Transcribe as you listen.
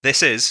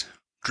This is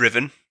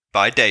Driven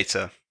by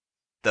Data,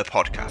 the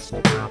podcast.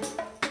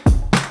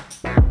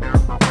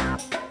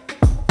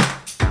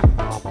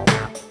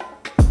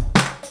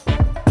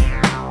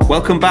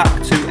 Welcome back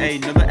to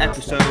another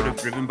episode of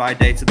Driven by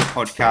Data, the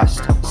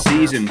podcast,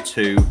 Season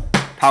 2,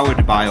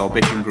 powered by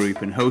Orbition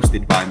Group and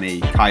hosted by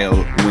me, Kyle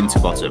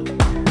Winterbottom.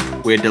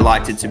 We're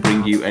delighted to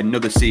bring you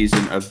another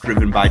season of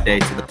Driven by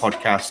Data, the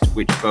podcast,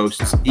 which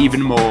boasts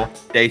even more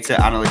data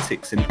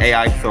analytics and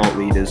AI thought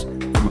leaders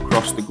from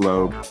across the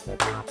globe.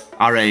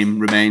 Our aim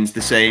remains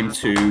the same: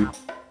 to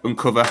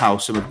uncover how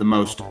some of the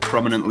most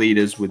prominent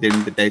leaders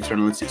within the data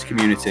analytics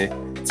community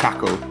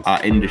tackle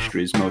our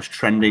industry's most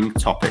trending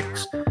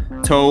topics,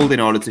 told in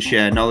order to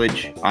share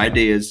knowledge,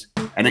 ideas,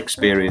 and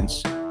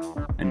experience,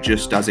 and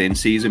just as in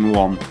Season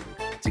 1,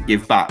 to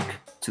give back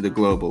to the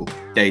global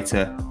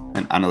data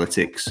and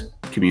analytics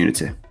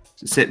community.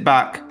 So sit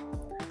back,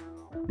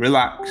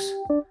 relax,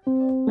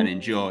 and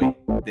enjoy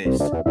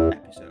this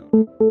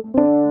episode.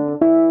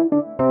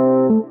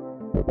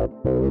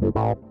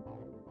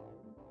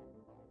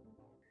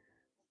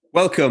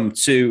 Welcome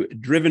to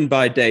Driven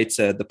by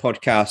Data, the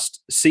podcast,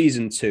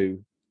 Season 2.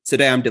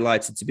 Today I'm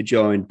delighted to be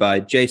joined by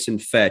Jason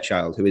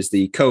Fairchild, who is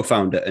the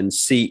co-founder and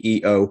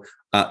CEO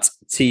at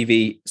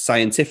TV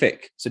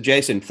Scientific. So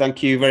Jason,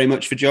 thank you very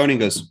much for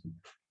joining us.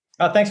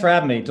 Thanks for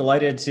having me.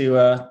 Delighted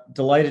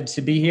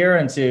to be here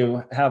and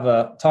to have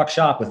a talk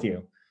shop with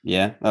you.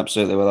 Yeah,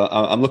 absolutely. Well,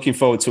 I'm looking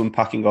forward to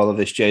unpacking all of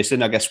this,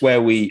 Jason. I guess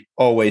where we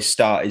always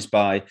start is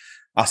by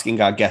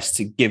asking our guests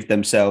to give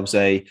themselves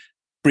a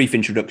brief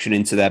introduction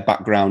into their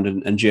background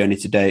and journey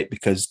to date,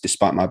 because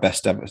despite my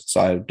best efforts,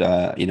 I'd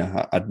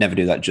never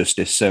do that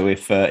justice. So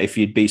if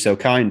you'd be so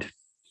kind.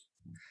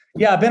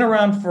 Yeah, I've been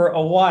around for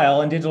a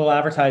while in digital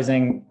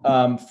advertising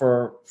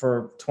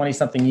for 20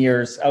 something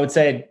years. I would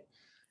say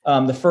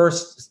the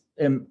first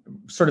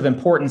sort of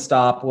important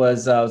stop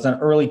was I was an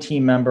early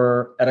team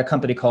member at a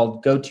company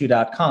called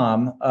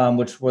GoTo.com,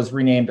 which was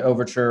renamed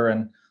Overture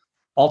and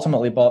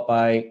ultimately bought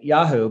by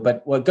Yahoo.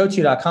 But what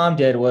GoTo.com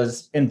did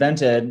was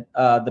invented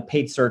the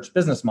paid search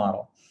business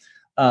model.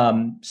 We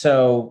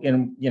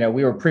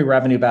were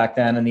pre-revenue back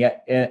then,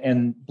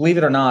 and believe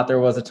it or not, there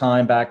was a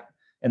time back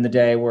in the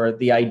day where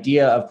the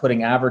idea of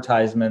putting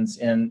advertisements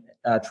in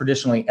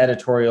traditionally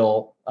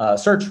editorial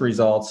search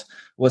results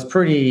was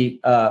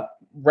pretty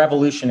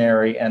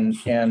revolutionary and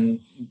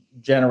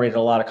generated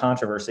a lot of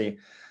controversy.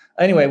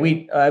 Anyway,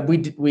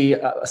 we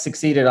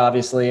succeeded,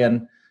 obviously,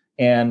 and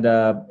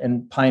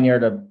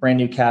pioneered a brand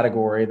new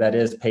category that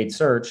is paid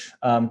search.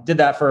 Did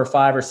that for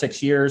 5 or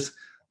 6 years.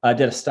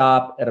 Did a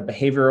stop at a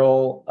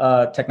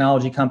behavioral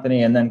technology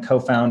company, and then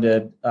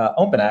co-founded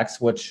OpenX,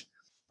 which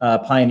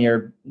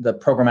pioneered the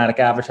programmatic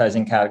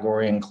advertising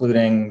category,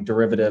 including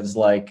derivatives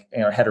like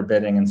header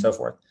bidding and so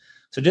forth.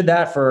 So did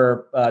that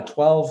for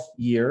 12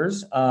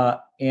 years.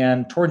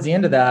 And towards the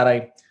end of that,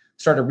 I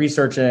started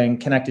researching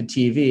connected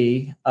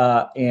TV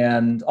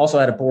and also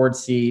had a board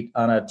seat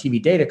on a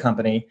TV data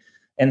company,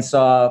 and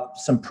saw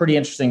some pretty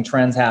interesting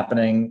trends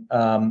happening,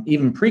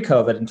 even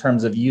pre-COVID, in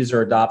terms of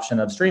user adoption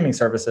of streaming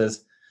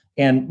services.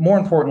 And more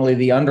importantly,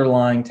 the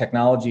underlying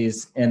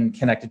technologies in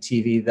connected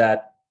TV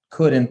that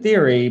could, in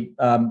theory,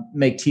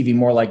 make TV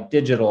more like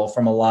digital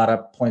from a lot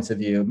of points of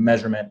view,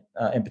 measurement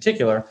in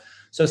particular.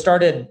 So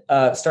started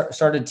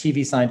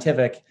TV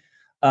Scientific,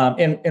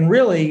 and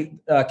really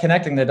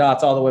connecting the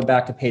dots all the way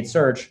back to paid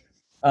search.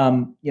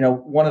 One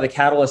of the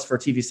catalysts for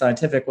TV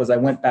Scientific was I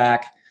went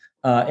back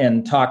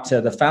and talked to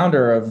the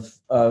founder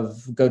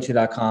of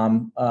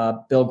GoTo.com,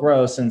 Bill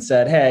Gross, and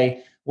said,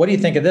 "Hey, what do you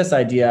think of this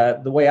idea?"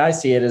 The way I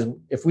see it is,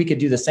 if we could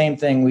do the same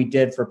thing we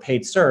did for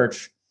paid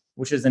search,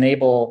 which is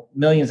enable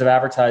millions of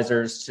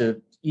advertisers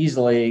to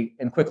easily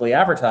and quickly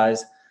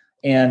advertise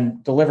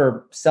and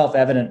deliver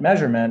self-evident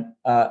measurement,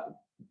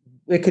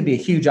 it could be a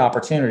huge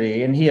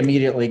opportunity. And he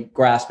immediately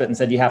grasped it and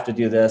said, "You have to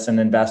do this," and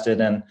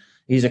invested. And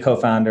he's a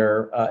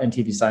co-founder in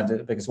TV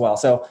Scientific as well.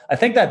 So I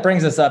think that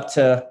brings us up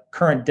to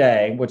current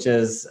day, which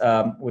is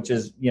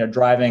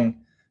driving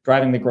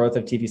the growth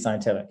of TV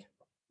Scientific.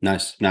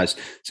 Nice.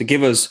 So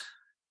give us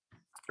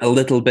a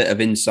little bit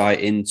of insight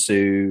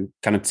into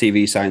kind of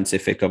TV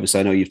Scientific. Obviously,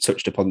 I know you've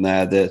touched upon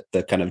there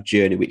the kind of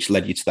journey which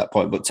led you to that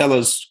point, but tell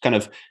us kind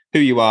of who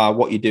you are,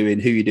 what you're doing,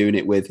 who you're doing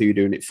it with, who you're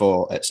doing it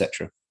for,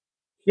 etc.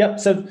 Yep.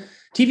 So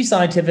TV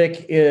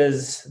Scientific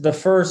is the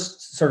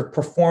first sort of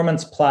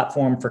performance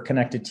platform for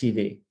connected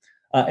TV,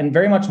 and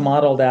very much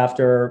modeled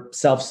after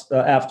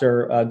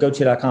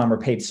GoTo.com or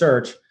paid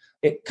search.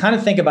 Kind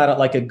of think about it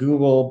like a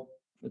Google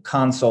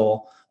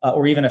console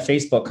or even a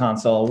Facebook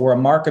console, where a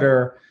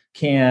marketer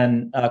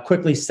can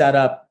quickly set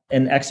up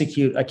and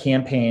execute a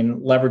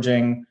campaign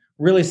leveraging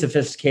really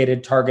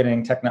sophisticated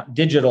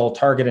digital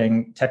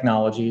targeting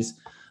technologies,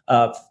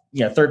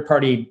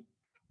 third-party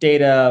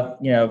data,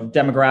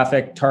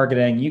 demographic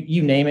targeting,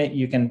 you name it,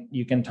 you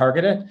can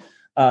target it,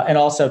 and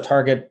also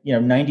target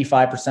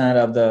 95%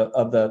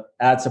 of the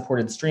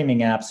ad-supported streaming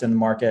apps in the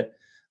market.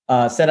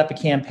 Set up a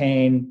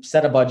campaign,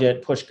 set a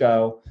budget, push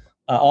go,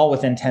 all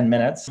within 10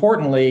 minutes.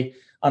 Importantly,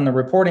 on the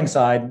reporting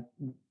side,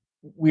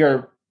 we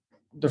are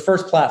the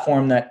first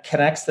platform that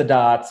connects the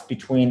dots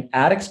between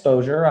ad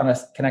exposure on a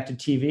connected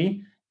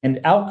TV and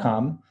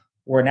outcome,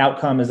 where an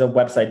outcome is a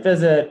website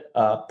visit,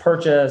 a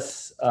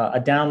purchase,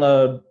 a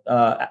download,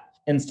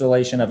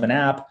 installation of an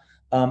app,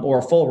 or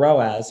a full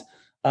ROAS.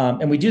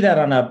 And we do that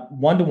on a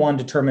one-to-one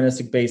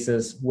deterministic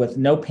basis with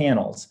no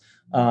panels.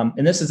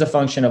 And this is a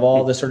function of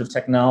all the sort of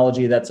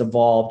technology that's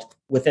evolved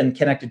within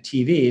connected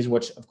TVs,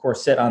 which of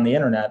course sit on the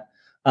internet,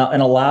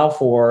 and allow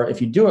for, if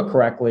you do it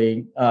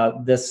correctly,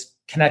 this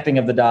connecting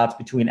of the dots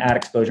between ad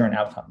exposure and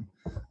outcome.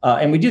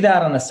 And we do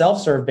that on a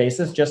self-serve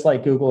basis, just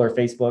like Google or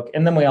Facebook.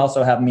 And then we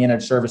also have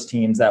managed service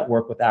teams that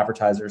work with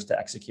advertisers to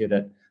execute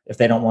it if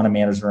they don't want to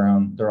manage their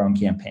own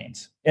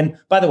campaigns. And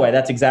by the way,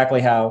 that's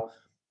exactly how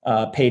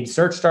paid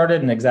search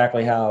started and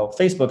exactly how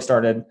Facebook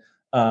started,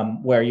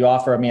 where you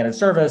offer a managed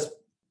service,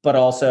 but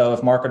also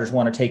if marketers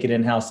want to take it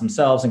in-house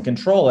themselves and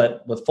control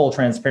it with full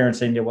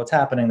transparency into what's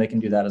happening, they can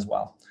do that as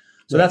well.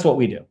 So that's what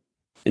we do.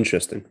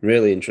 Interesting.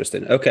 Really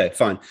interesting. Okay,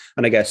 fine.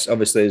 And I guess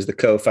obviously as the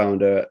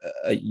co-founder,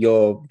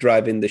 you're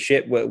driving the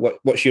ship.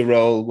 What's your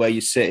role? Where you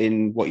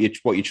sitting? What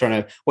you're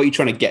trying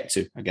to get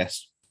to, I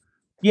guess.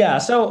 Yeah.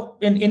 So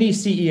in any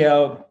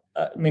CEO,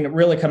 it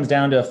really comes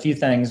down to a few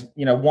things.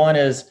 One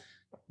is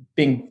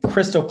being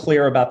crystal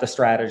clear about the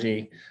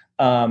strategy.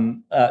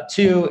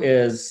 Two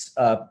is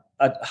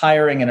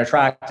hiring and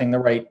attracting the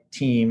right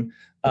team,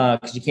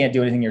 because you can't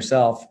do anything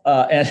yourself.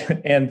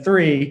 And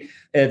three,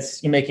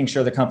 it's making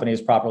sure the company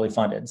is properly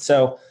funded.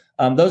 So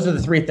those are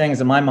the three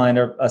things in my mind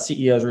a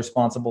CEO is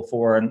responsible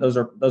for, and those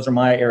are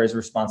my areas of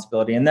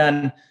responsibility. And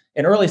then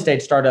in early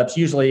stage startups,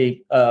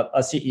 usually a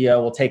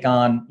CEO will take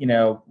on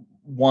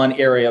one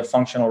area of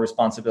functional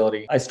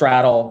responsibility. I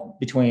straddle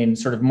between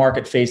sort of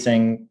market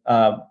facing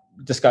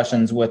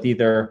discussions with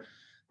either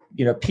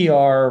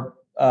PR,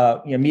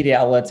 media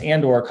outlets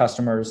and or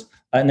customers,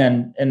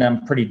 and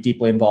I'm pretty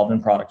deeply involved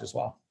in product as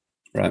well.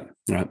 Right.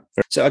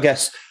 So I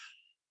guess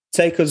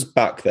take us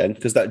back then,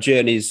 because that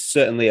journey is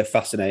certainly a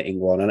fascinating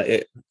one, and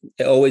it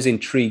always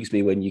intrigues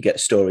me when you get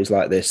stories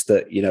like this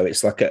that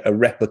it's like a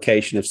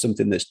replication of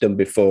something that's done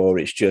before.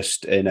 It's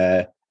just in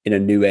a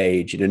new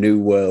age, in a new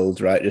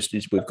world, right? Just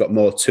we've got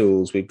more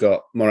tools, we've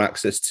got more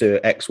access to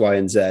X, Y,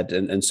 and Z,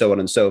 and so on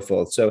and so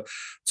forth. So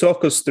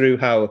talk us through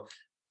how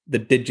the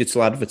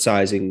digital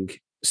advertising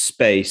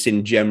space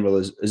in general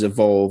has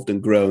evolved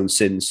and grown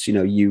since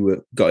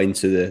you got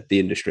into the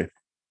industry.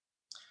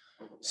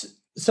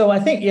 So I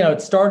think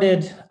it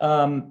started,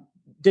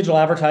 digital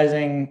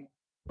advertising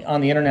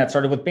on the internet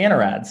started with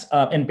banner ads.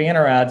 And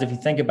banner ads, if you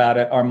think about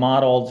it, are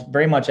modeled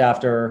very much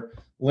after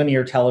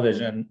linear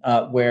television,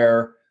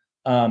 or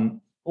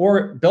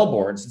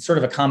billboards. It's sort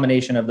of a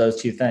combination of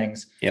those two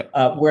things. Yep.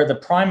 Where the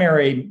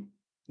primary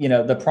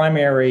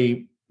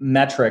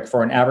metric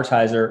for an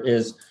advertiser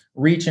is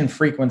reach and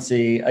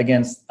frequency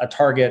against a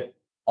target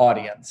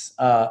audience.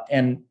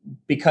 And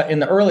because in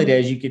the early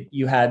days,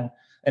 you had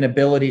an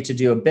ability to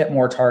do a bit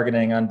more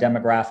targeting on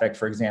demographic,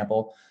 for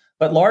example.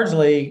 But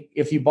largely,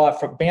 if you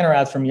bought banner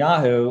ads from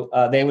Yahoo,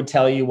 they would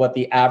tell you what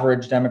the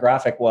average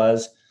demographic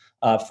was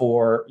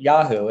for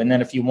Yahoo. And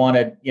then if you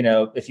wanted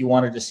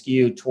to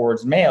skew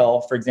towards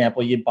male, for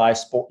example, you'd buy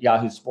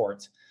Yahoo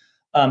Sports.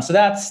 So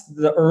that's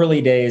the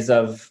early days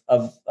of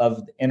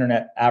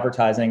internet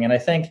advertising. And I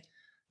think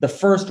the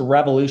first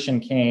revolution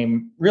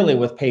came really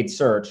with paid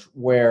search,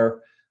 where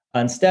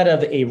instead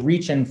of a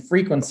reach and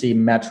frequency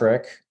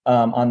metric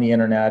on the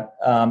internet,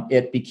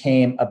 it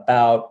became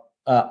about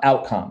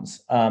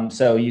outcomes.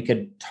 So you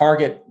could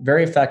target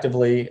very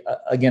effectively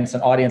against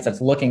an audience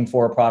that's looking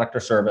for a product or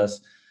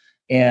service,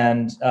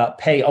 and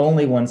pay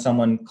only when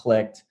someone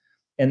clicked.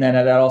 And then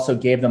that also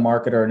gave the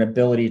marketer an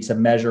ability to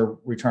measure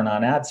return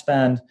on ad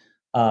spend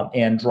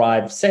and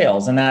drive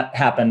sales. And that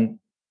happened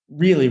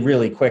really,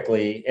 really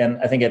quickly. And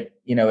I think it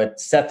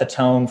set the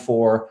tone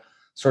for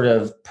sort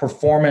of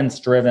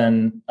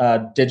performance-driven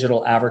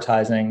digital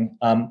advertising.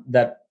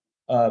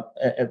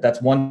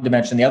 That's one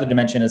dimension. The other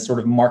dimension is sort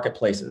of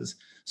marketplaces.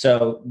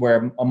 So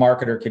where a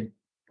marketer could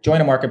join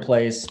a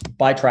marketplace,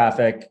 buy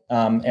traffic,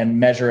 and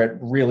measure it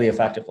really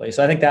effectively.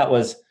 So I think that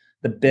was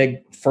the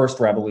big first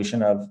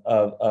revolution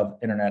of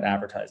internet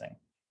advertising.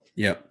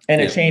 Yeah.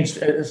 And it changed.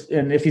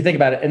 And if you think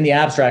about it in the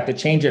abstract, it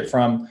changed it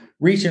from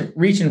reach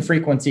and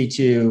frequency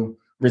to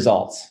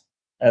results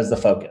as the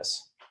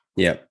focus.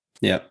 Yeah.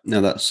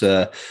 No,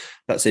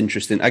 that's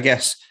interesting. I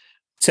guess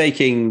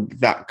taking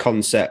that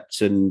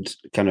concept and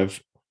kind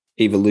of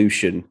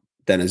evolution,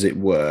 then, as it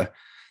were,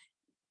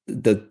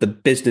 the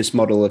business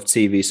model of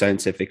TV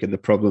Scientific and the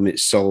problem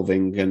it's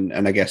solving,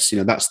 and I guess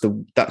that's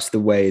the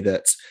way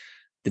that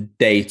the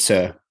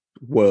data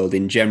world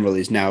in general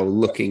is now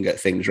looking at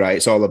things, right?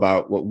 It's all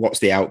about what's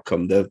the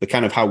outcome. The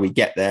kind of how we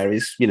get there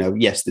is,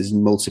 yes, there's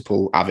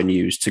multiple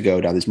avenues to go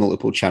down. There's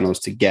multiple channels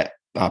to get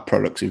our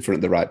products in front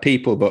of the right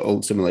people, but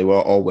ultimately,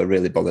 all we're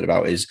really bothered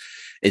about is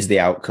the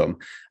outcome.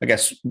 I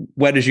guess,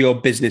 where does your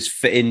business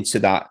fit into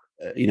that?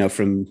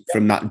 From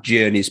that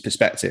journey's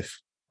perspective.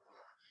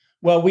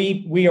 Well,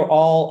 we are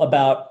all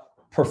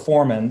about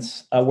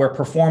performance, where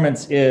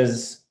performance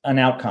is an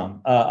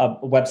outcome, a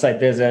website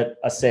visit,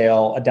 a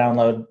sale, a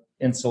download,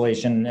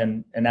 installation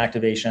and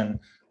activation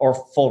or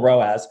full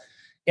ROAS.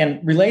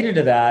 And related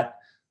to that,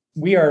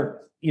 we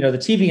are, the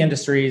TV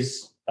industry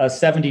is a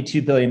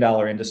 $72 billion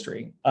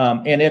industry.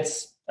 And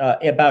it's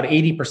about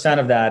 80%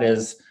 of that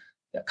is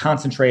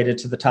concentrated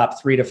to the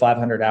top 300 to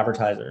 500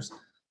 advertisers.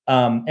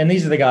 And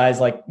these are the guys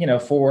like,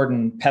 Ford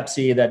and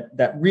Pepsi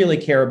that really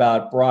care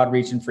about broad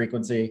reach and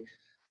frequency.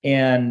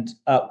 And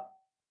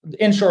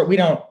in short,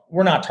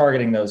 we're not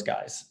targeting those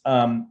guys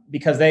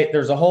because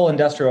there's a whole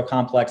industrial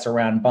complex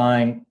around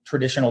buying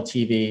traditional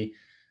TV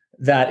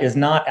that is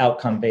not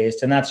outcome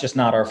based. And that's just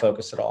not our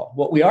focus at all.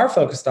 What we are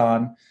focused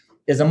on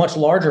is a much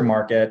larger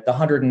market, the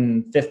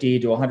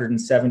 $150 to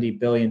 $170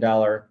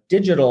 billion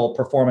digital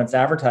performance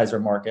advertiser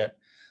market.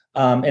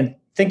 And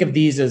think of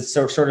these as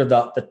sort of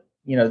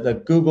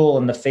the Google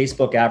and the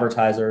Facebook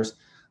advertisers,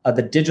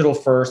 the digital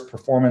first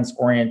performance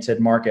oriented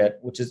market,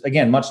 which is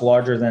again, much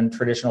larger than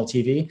traditional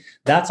TV.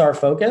 That's our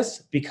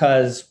focus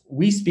because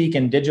we speak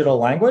in digital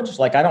language.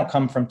 Like I don't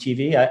come from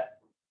TV.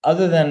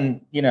 Other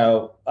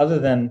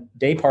than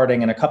day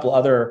parting and a couple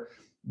other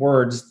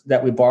words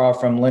that we borrow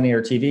from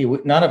linear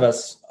TV, none of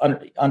us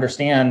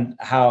understand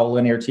how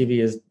linear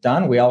TV is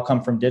done. We all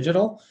come from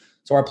digital.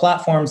 So our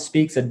platform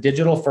speaks a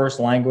digital first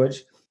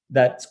language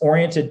that's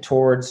oriented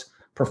towards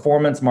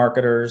performance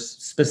marketers,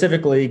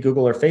 specifically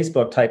Google or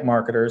Facebook type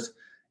marketers.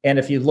 And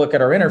if you look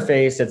at our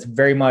interface, it's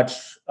very much,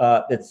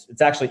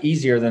 it's actually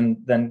easier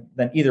than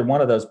either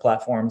one of those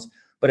platforms,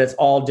 but it's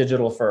all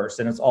digital first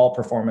and it's all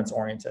performance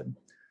oriented.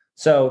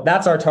 So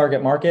that's our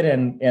target market.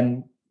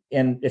 And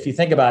if you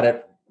think about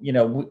it,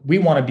 we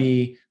want to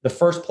be the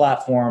first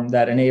platform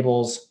that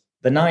enables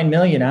the 9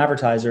 million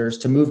advertisers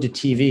to move to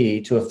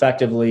TV to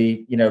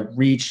effectively,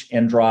 reach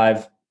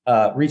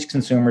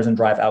consumers and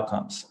drive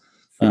outcomes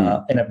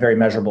in a very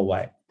measurable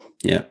way.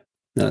 Yeah,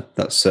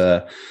 that's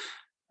a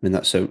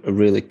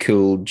really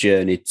cool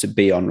journey to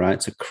be on, right?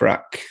 To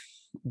crack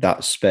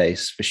that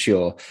space for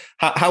sure.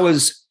 How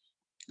was,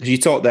 because you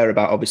talked there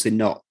about obviously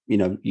not, you're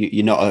not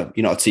a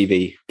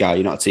TV guy,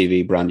 you're not a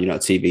TV brand, you're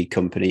not a TV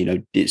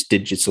company, it's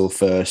digital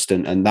first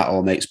and that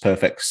all makes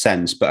perfect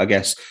sense. But I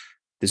guess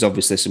there's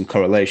obviously some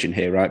correlation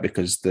here, right?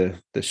 Because the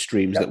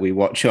streams that we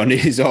watch on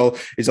is all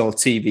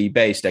TV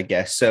based, I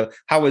guess. So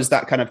how has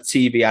that kind of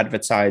TV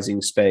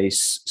advertising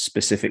space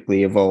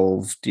specifically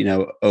evolved,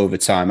 over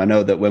time? I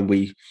know that when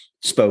we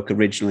spoke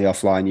originally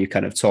offline, you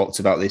kind of talked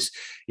about this,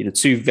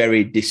 two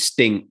very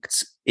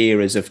distinct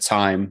eras of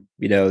time,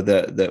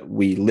 that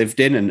we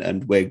lived in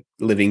and we're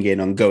living in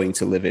and going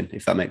to live in,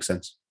 if that makes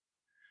sense.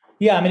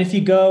 Yeah. I mean, if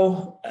you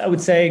go, I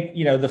would say,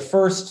 the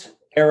first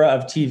era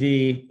of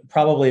TV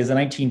probably is the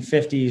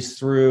 1950s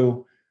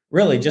through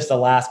really just the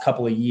last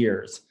couple of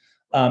years.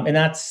 And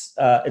that's,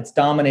 it's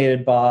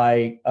dominated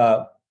by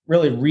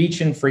really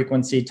reach and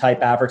frequency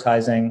type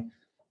advertising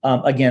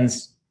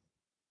against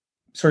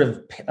sort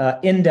of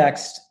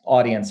indexed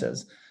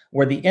audiences,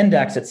 where the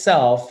index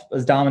itself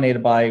is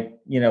dominated by,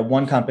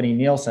 one company,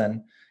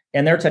 Nielsen,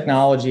 and their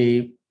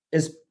technology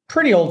is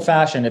pretty old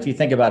fashioned if you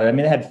think about it. I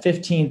mean, they had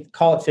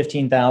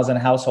 15,000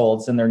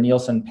 households in their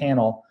Nielsen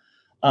panel.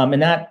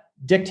 And that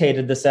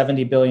dictated the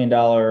 $70 billion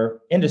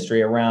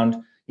industry around,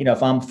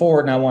 if I'm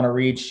Ford and I want to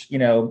reach,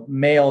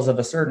 males of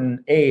a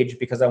certain age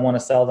because I want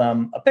to sell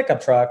them a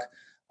pickup truck,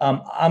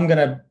 I'm going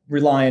to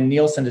rely on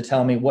Nielsen to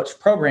tell me which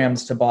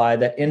programs to buy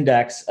that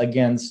index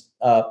against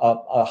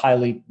a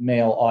highly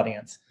male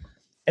audience.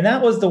 And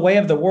that was the way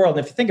of the world.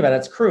 And if you think about it,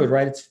 it's crude,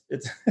 right?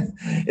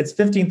 It's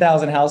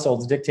 15,000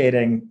 households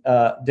dictating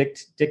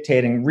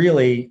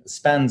really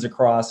spends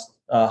across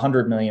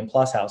 100 million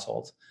plus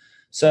households.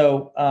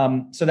 So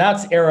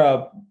that's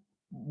era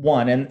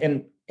one,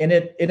 and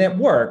it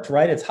worked,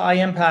 right? It's high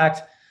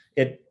impact.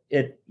 It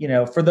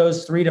for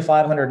those 300 to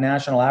 500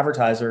 national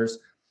advertisers,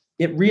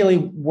 it really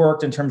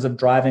worked in terms of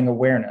driving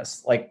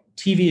awareness. Like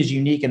TV is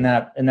unique in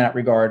that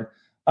regard.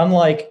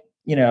 Unlike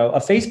a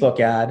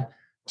Facebook ad,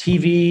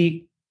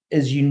 TV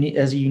is unique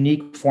as a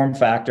unique form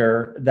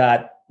factor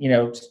that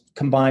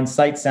combines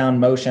sight, sound,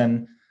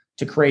 motion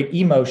to create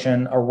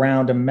emotion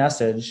around a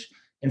message.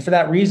 And for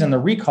that reason, the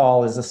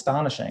recall is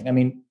astonishing. I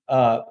mean,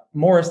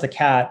 Morris the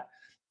cat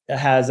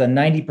has a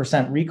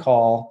 90%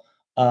 recall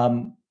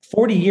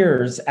 40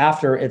 years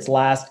after its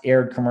last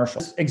aired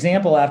commercial.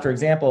 Example after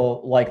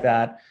example like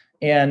that.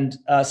 And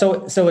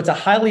so it's a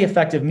highly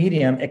effective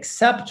medium,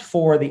 except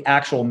for the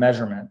actual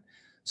measurement.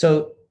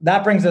 So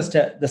that brings us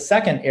to the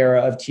second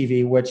era of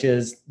TV, which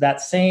is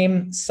that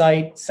same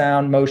sight,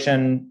 sound,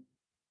 motion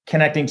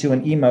connecting to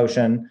an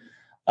emotion,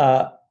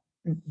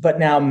 but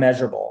now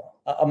measurable.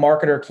 A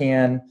marketer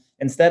can,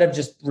 instead of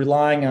just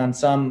relying on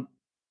some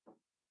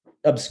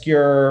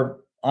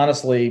obscure,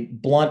 honestly,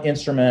 blunt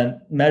instrument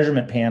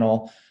measurement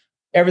panel,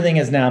 everything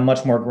is now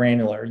much more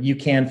granular. You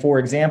can, for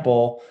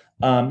example,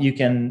 you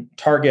can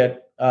target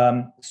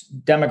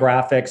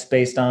demographics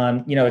based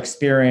on,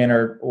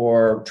 Experian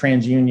or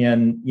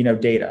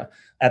TransUnion, data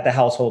at the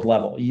household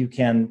level. You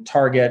can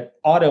target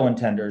auto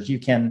intenders. You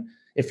can,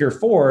 if you're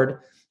Ford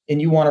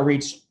and you want to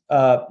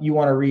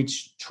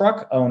reach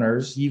truck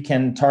owners, you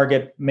can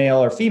target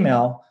male or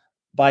female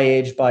by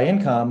age, by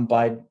income,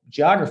 by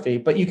geography,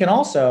 but you can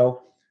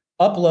also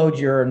upload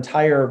your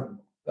entire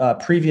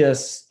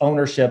previous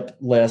ownership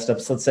list of,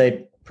 let's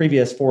say,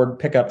 previous Ford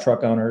pickup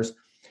truck owners,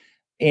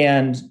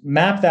 and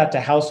map that to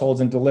households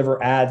and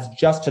deliver ads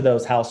just to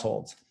those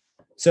households.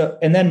 So,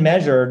 and then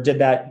measure, did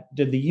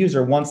the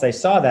user, once they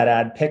saw that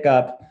ad, pick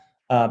up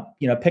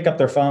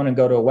their phone and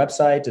go to a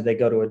website? Did they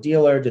go to a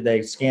dealer? Did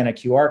they scan a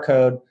QR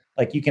code?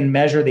 Like, you can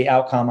measure the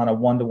outcome on a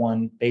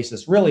one-to-one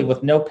basis, really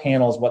with no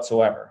panels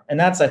whatsoever. And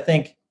that's, I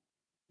think,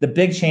 the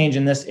big change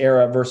in this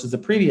era versus the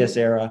previous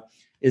era,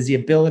 is the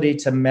ability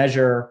to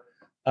measure,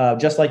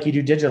 just like you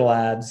do digital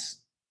ads,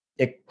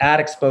 ad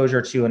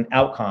exposure to an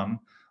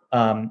outcome.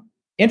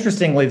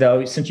 Interestingly,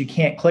 though, since you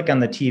can't click on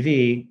the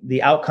TV,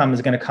 the outcome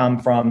is going to come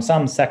from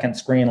some second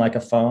screen, like a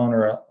phone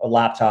or a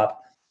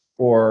laptop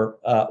or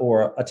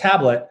a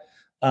tablet,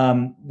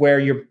 where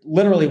you're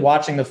literally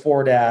watching the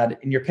Ford ad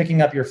and you're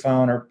picking up your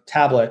phone or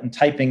tablet and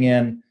typing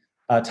in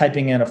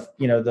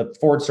the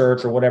Ford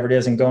search or whatever it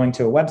is and going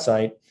to a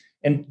website.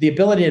 And the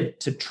ability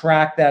to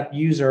track that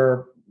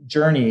user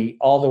journey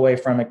all the way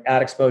from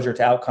ad exposure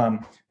to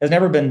outcome has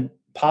never been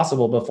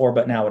possible before,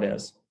 but now it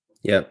is.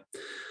 Yeah.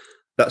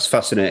 That's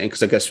fascinating,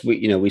 because I guess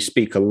we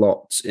speak a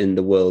lot in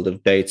the world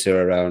of data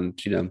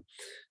around,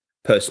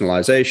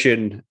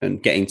 personalization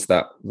and getting to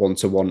that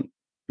one-to-one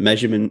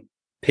measurement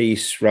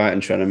piece, right?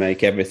 And trying to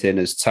make everything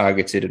as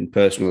targeted and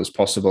personal as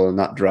possible. And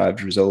that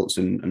drives results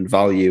and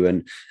value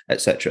and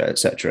et cetera,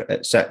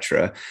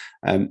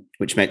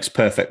 which makes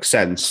perfect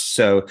sense.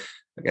 So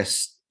I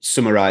guess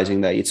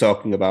summarizing there, you're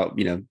talking about,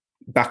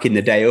 back in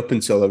the day, up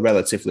until a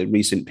relatively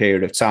recent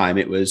period of time,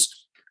 it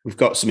was, we've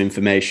got some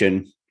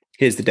information,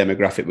 here's the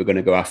demographic we're going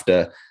to go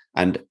after,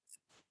 and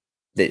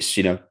this,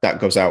 that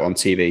goes out on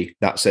TV.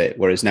 That's it.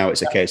 Whereas now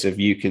it's a case of,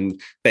 you can,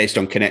 based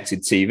on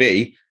connected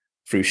TV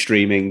through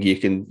streaming,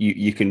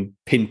 you can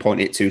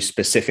pinpoint it to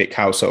specific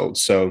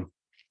households. So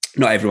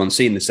not everyone's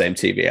seeing the same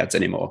TV ads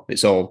anymore.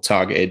 It's all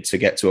targeted to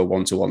get to a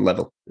one-to-one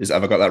level.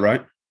 Have I got that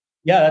right?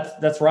 Yeah,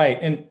 that's right.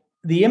 And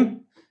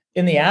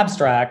in the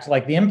abstract,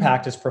 like, the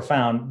impact is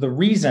profound. The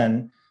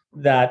reason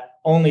that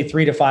only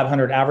 300 to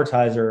 500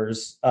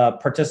 advertisers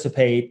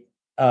participate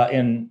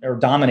in or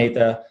dominate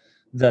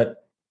the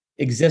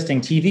existing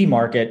TV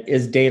market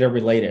is data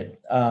related.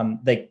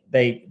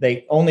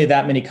 They only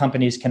that many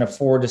companies can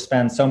afford to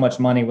spend so much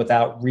money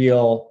without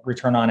real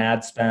return on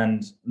ad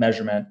spend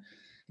measurement.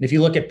 And if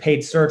you look at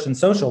paid search and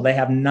social, they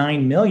have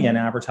 9 million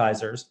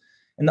advertisers,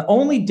 and the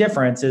only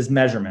difference is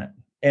measurement,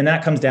 and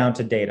that comes down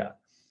to data.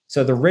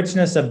 So the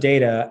richness of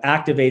data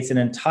activates an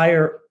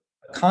entire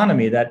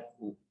economy that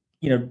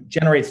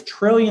generates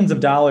trillions of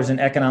dollars in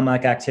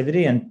economic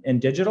activity in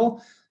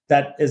digital,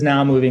 that is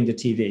now moving to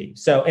TV.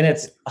 So, and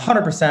it's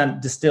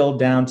 100% distilled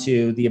down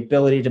to the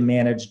ability to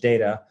manage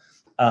data,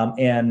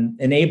 and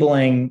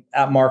enabling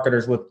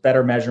marketers with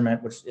better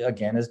measurement, which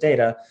again is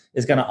data,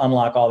 is going to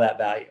unlock all that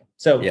value.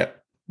 So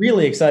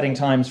really exciting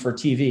times for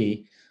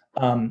TV.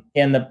 And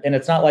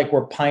it's not like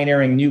we're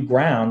pioneering new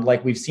ground,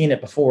 like we've seen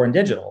it before in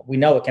digital. We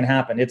know it can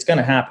happen. It's going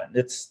to happen.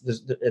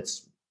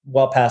 It's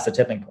well past the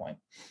tipping point.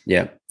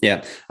 Yeah.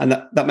 And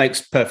that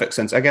makes perfect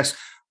sense. I guess,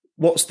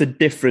 what's the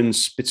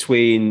difference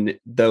between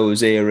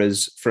those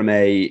eras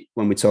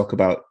when we talk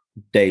about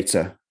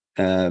data?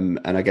 And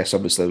I guess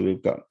obviously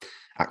we've got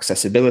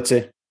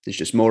accessibility, there's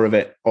just more of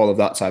it, all of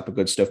that type of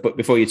good stuff. But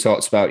before, you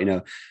talked about,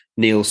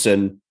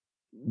 Nielsen,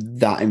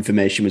 that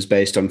information was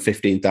based on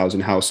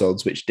 15,000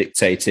 households, which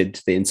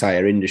dictated the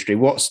entire industry.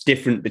 What's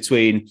different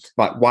between,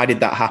 like, why did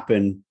that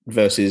happen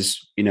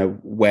versus,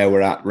 where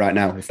we're at right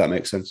now, if that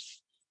makes sense?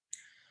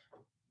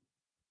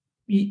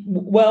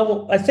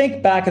 Well, I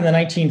think back in the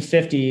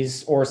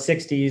 1950s or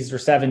 60s or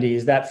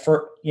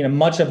 70s,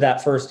 much of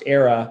that first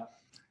era,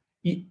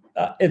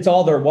 it's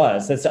all there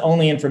was. That's the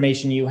only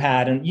information you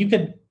had, and you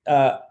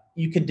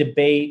could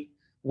debate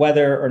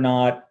whether or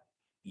not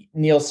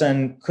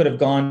Nielsen could have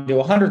gone to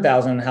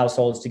 100,000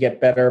 households to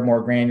get better,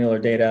 more granular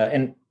data,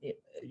 and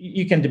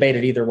you can debate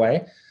it either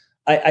way.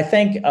 I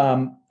think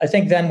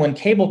then when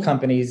cable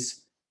companies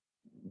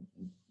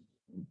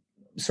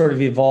sort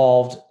of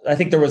evolved, I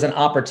think there was an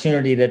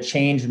opportunity to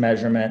change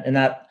measurement, and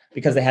that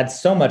because they had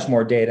so much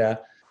more data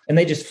and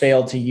they just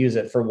failed to use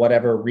it for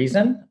whatever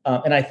reason.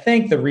 And I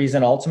think the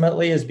reason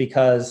ultimately is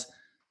because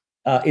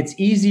it's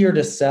easier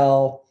to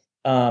sell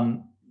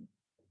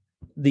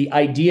the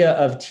idea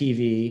of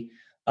TV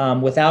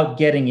without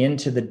getting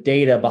into the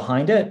data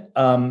behind it.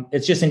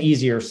 It's just an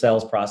easier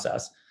sales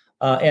process.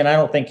 And I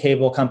don't think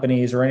cable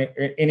companies or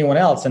anyone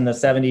else in the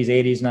 70s,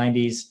 80s,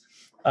 90s,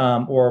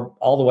 or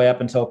all the way up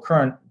until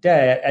current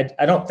day,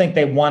 I don't think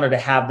they wanted to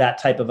have that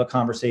type of a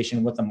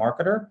conversation with the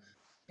marketer.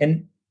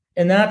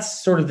 And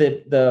that's sort of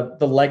the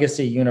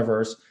legacy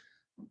universe.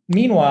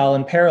 Meanwhile,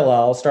 in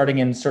parallel, starting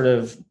in sort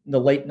of the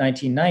late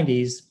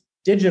 1990s,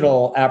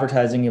 digital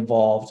advertising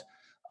evolved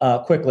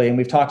quickly, and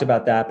we've talked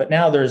about that. But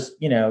now there's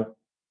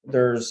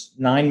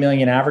 9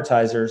 million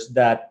advertisers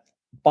that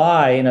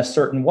buy in a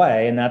certain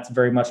way, and that's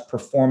very much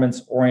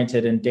performance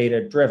oriented and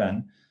data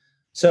driven.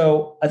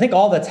 So I think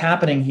all that's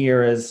happening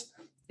here is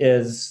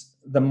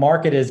the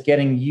market is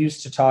getting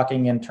used to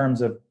talking in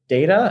terms of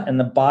data and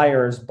the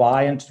buyers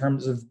buy in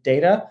terms of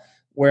data,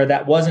 where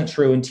that wasn't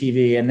true in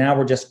TV. And now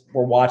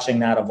we're watching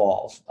that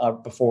evolve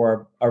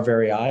before our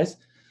very eyes.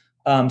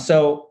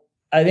 So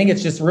I think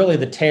it's just really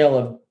the tale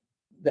of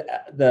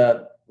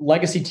the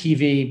legacy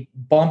TV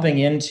bumping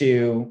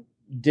into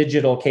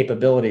digital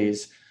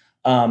capabilities,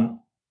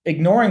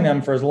 ignoring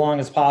them for as long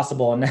as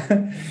possible, and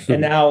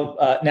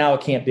now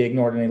it can't be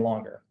ignored any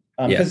longer.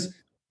 Because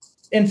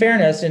in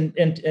fairness, in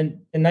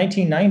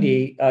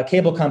 1990,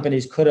 cable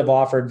companies could have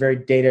offered very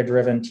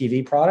data-driven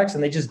TV products,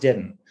 and they just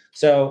didn't.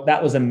 So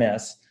that was a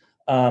miss.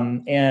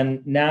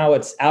 And now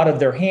it's out of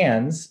their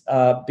hands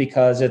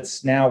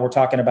because now we're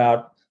talking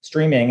about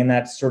streaming, and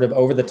that's sort of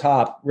over the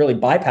top, really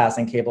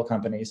bypassing cable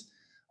companies.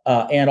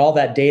 And all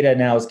that data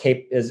now is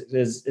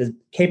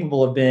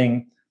capable of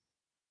being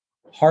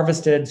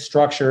harvested,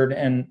 structured,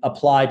 and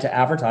applied to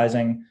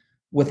advertising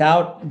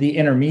without the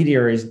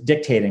intermediaries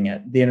dictating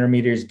it. The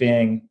intermediaries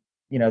being,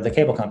 the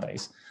cable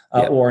companies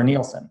or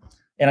Nielsen.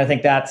 And I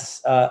think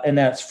that's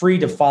free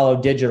to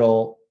follow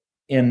digital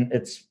in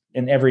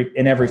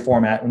every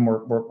format, and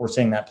we're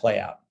seeing that play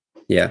out.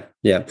 Yeah.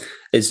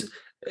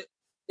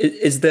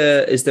 Is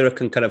there a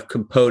kind of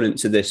component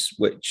to this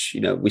which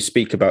we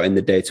speak about in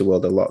the data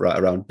world a lot, right,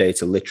 around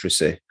data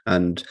literacy,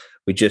 and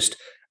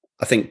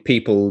I think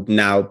people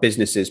now,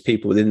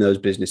 people within those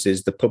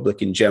businesses, the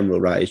public in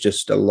general, right, is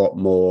just a lot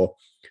more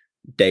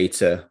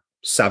data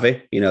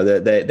savvy.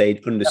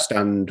 They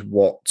understand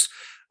what,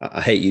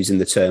 I hate using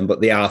the term,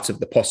 but the art of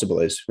the possible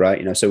is,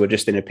 right? So we're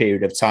just in a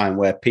period of time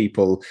where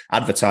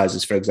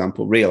advertisers, for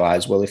example,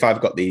 realize, well, if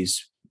I've got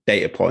these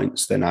data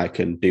points, then I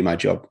can do my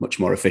job much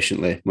more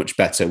efficiently, much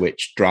better,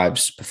 which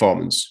drives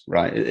performance,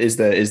 right? Is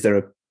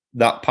there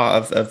that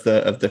part of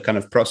the kind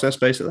of process,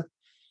 basically?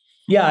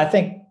 Yeah, I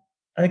think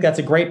that's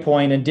a great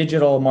point. And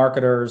digital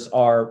marketers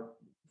are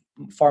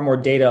far more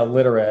data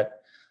literate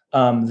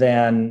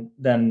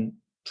than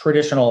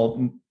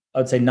traditional, I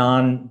would say,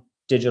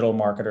 non-digital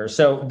marketers.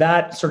 So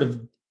that sort of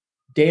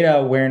data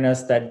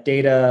awareness, that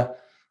data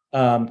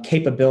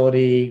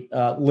capability,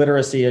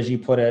 literacy, as you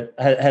put it,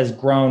 has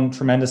grown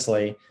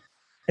tremendously.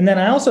 And then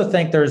I also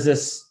think there's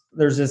this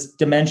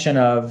dimension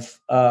of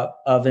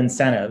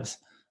incentives.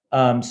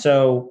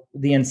 So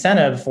the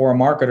incentive for a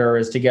marketer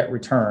is to get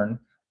return.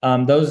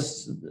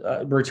 Those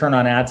return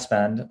on ad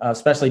spend,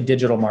 especially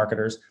digital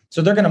marketers.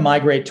 So they're going to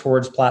migrate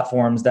towards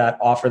platforms that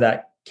offer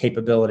that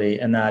capability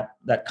and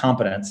that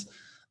competence,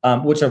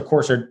 which of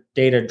course are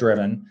data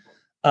driven.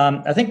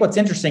 I think what's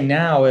interesting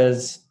now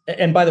is,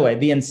 and by the way,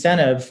 the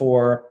incentive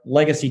for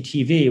legacy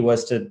TV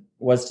was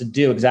to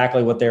do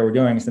exactly what they were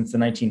doing since the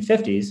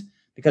 1950s,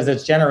 because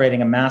it's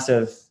generating a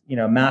massive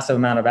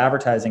amount of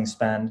advertising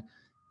spend.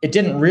 It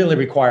didn't really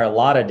require a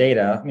lot of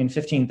data. I mean,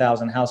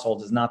 15,000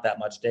 households is not that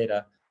much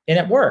data, and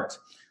it worked.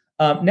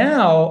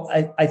 Now,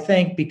 I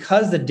think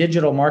because the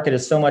digital market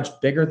is so much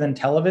bigger than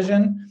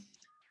television,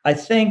 I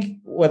think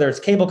whether it's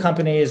cable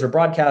companies or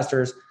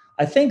broadcasters,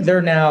 I think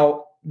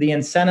the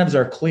incentives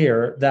are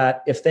clear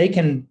that if they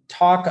can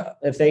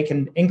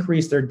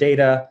increase their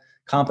data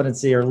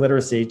competency or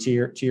literacy,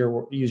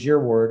 use your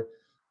word,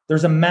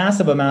 there's a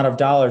massive amount of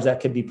dollars that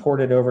could be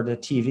ported over to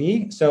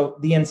TV. So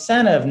the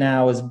incentive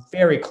now is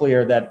very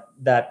clear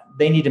that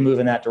they need to move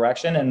in that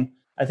direction. And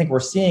I think we're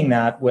seeing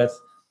that with,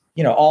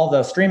 all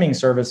the streaming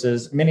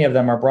services. Many of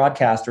them are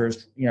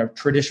broadcasters,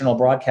 traditional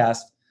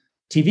broadcast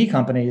TV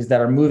companies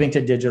that are moving to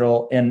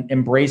digital and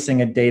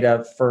embracing a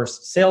data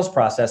first sales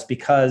process,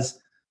 because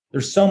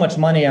there's so much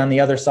money on the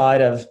other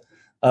side of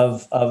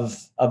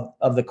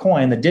the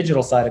coin, the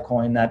digital side of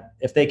coin, that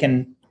if they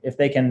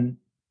can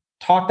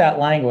talk that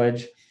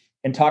language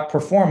and talk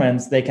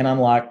performance, they can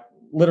unlock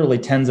literally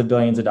tens of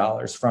billions of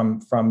dollars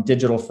from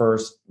digital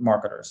first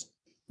marketers.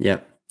 Yeah,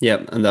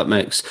 and that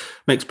makes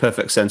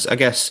perfect sense. I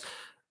guess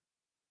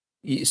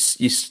you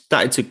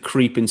started to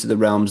creep into the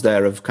realms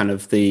there of kind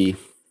of the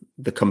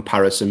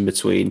comparison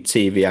between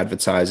TV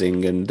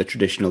advertising and the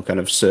traditional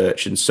kind of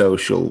search and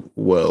social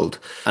world.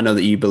 I know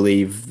that you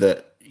believe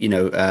that,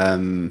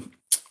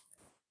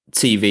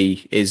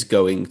 TV is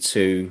going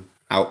to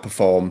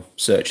outperform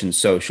search and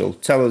social.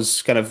 Tell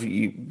us,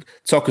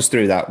 talk us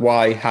through that.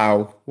 Why,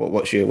 how,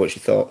 what's your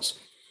thoughts?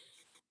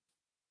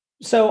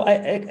 So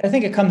I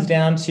think it comes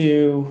down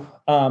to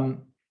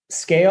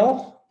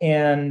scale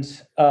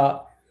and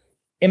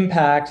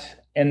impact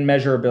and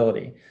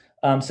measurability.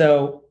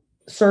 So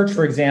search,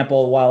 for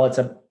example, while it's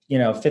a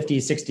 50,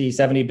 60,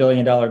 $70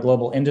 billion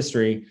global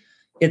industry,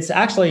 it's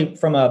actually,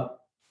 from a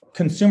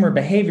consumer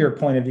behavior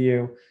point of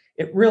view,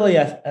 it really,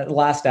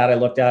 last stat I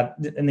looked at,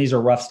 and these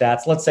are rough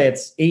stats, let's say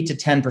it's 8 to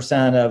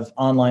 10% of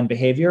online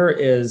behavior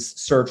is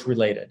search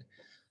related.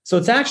 So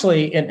it's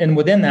actually, and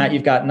within that,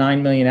 you've got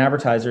 9 million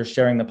advertisers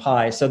sharing the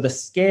pie. So the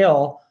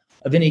scale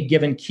of any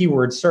given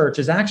keyword search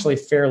is actually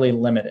fairly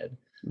limited.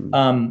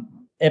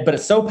 But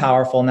it's so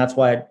powerful, and that's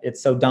why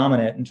it's so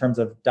dominant in terms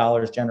of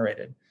dollars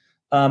generated.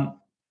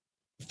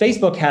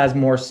 Facebook has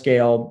more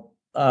scale,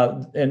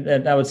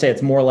 and I would say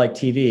it's more like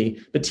TV.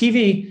 But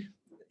TV,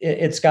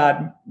 it's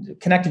got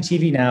connected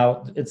TV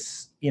now.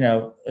 It's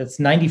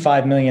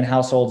 95 million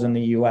households in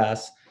the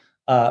U.S.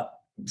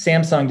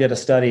 Samsung did a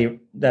study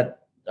that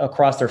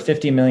across their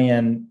 50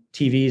 million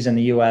TVs in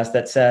the US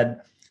that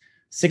said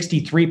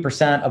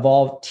 63% of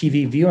all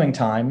TV viewing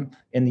time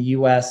in the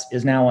US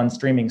is now on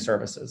streaming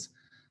services.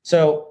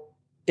 So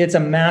it's a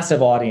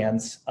massive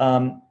audience.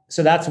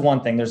 So that's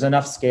one thing. There's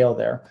enough scale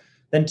there.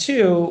 Then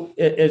two,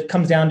 it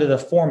comes down to the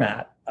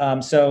format.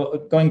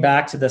 So going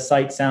back to the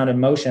sight, sound, and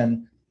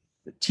motion,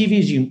 TV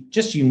is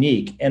just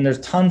unique. And there's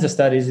tons of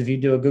studies. If you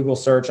do a Google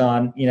search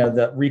on,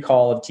 the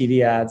recall of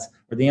TV ads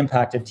or the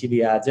impact of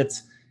TV ads,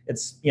 it's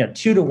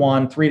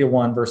 2-to-1,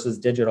 3-to-1 versus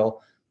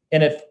digital.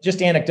 And if just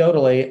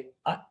anecdotally,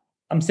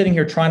 I'm sitting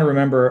here trying to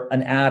remember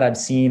an ad I've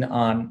seen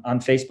on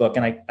Facebook,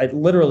 and I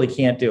literally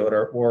can't do it,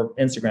 or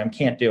Instagram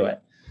can't do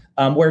it.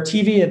 Where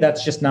TV,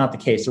 that's just not the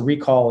case. The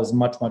recall is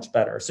much, much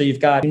better. So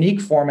you've got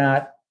unique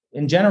format,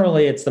 and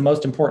generally it's the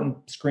most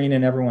important screen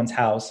in everyone's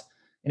house.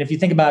 And if you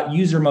think about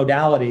user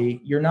modality,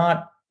 you're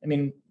not,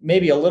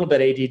 maybe a little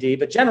bit ADD,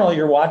 but generally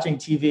you're watching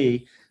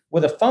TV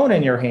with a phone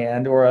in your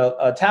hand or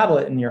a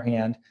tablet in your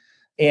hand.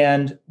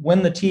 And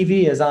when the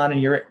TV is on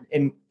and you're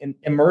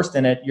immersed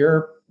in it,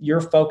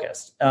 you're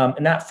focused.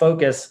 And that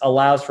focus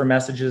allows for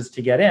messages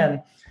to get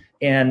in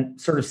and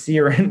sort of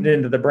sear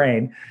into the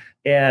brain.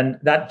 And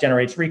that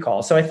generates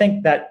recall. So I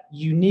think that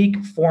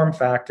unique form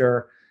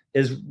factor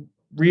is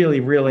really,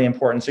 really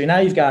important. So now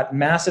you've got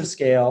massive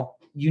scale,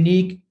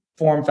 unique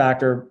form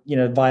factor,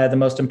 via the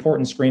most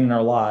important screen in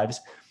our lives.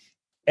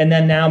 And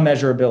then now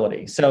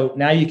measurability. So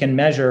now you can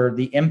measure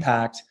the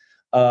impact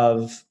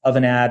of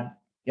an ad,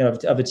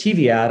 of a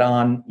TV ad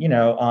on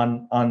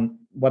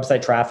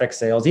website traffic,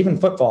 sales, even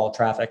footfall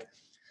traffic.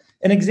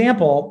 An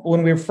example,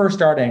 when we were first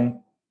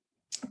starting,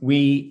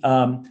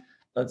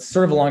 it's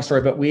sort of a long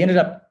story, but we ended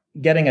up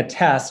getting a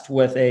test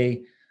with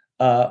a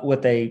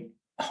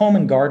home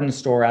and garden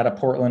store out of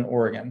Portland,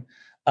 Oregon.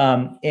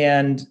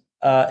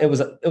 It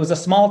was a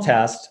small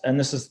test. And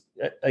this is,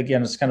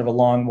 again, it's kind of a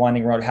long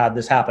winding road how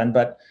this happened,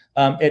 but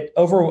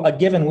over a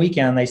given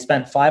weekend, they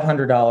spent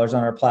 $500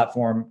 on our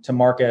platform to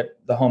market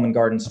the home and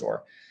garden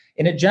store.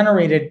 And it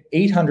generated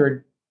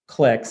 800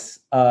 clicks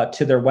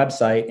to their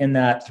website in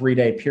that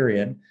 3-day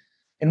period.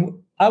 And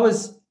I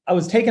was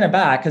taken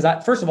aback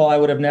because first of all, I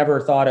would have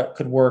never thought it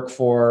could work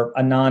for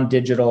a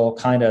non-digital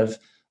kind of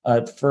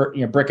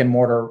brick and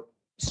mortar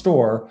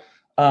store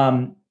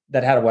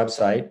that had a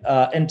website.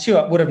 And two,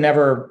 I would have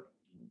never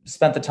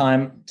spent the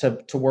time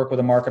to work with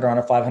a marketer on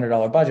a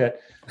 $500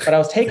 budget. But I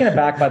was taken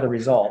aback by the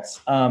results.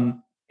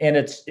 And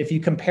if you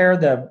compare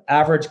the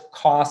average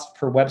cost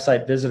per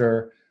website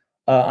visitor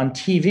on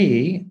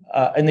TV,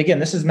 and again,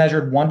 this is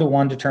measured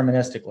 1-to-1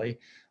 deterministically.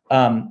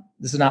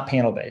 This is not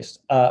panel-based,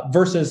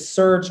 versus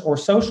search or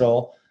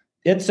social,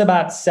 it's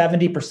about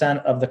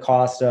 70% of the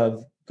cost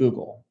of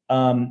Google.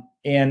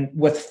 And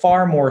with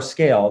far more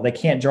scale, they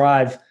can't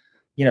drive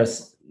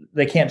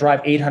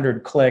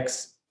 800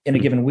 clicks in a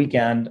given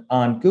weekend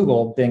on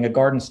Google being a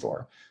garden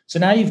store. So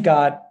now you've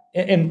got,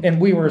 and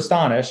we were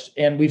astonished,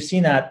 and we've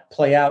seen that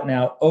play out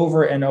now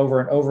over and over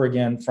and over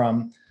again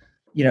from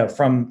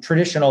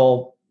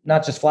traditional,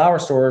 not just flower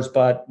stores,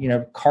 but,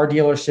 car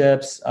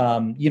dealerships,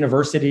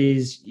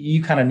 universities,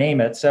 you kind of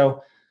name it.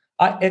 So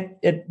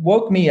it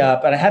woke me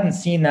up, and I hadn't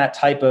seen that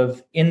type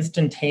of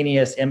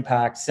instantaneous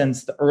impact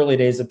since the early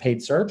days of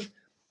paid search.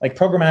 Like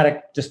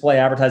programmatic display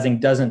advertising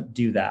doesn't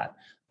do that.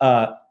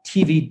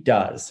 TV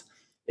does.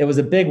 It was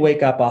a big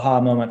wake up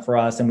aha moment for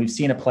us. And we've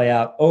seen it play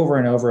out over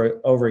and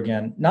over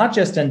again, not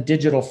just in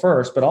digital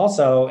first, but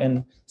also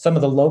in some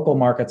of the local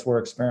markets we're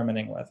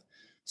experimenting with.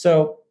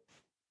 So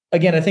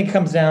again, I think it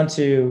comes down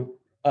to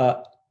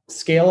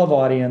scale of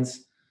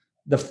audience,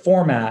 the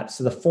format,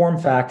 so the form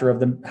factor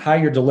of how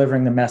you're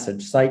delivering the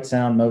message, sight,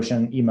 sound,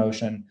 motion,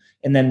 emotion,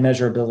 and then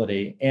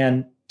measurability.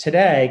 And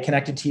today,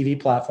 connected TV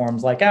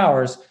platforms like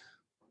ours,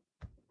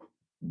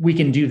 we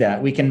can do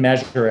that. We can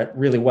measure it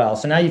really well.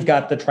 So now you've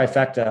got the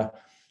trifecta,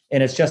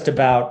 and it's just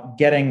about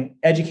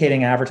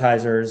educating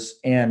advertisers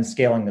and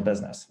scaling the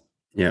business.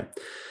 Yeah.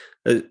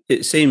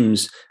 It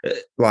seems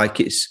like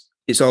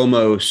it's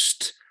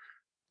almost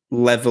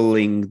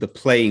leveling the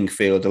playing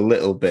field a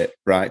little bit,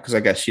 right? Because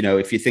I guess,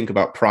 if you think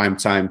about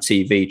primetime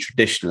TV,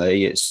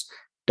 traditionally it's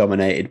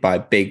dominated by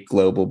big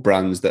global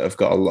brands that have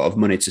got a lot of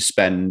money to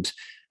spend.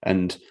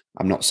 And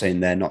I'm not saying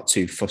they're not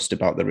too fussed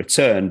about the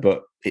return,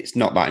 but it's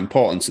not that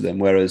important to them.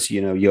 Whereas,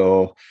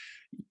 your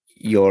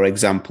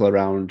example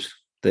around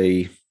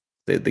the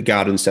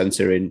garden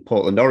center in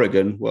Portland,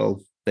 Oregon,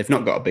 well, they've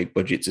not got a big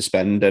budget to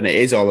spend, and it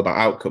is all about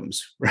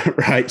outcomes,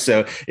 right?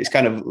 So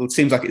it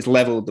seems like it's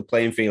leveled the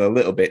playing field a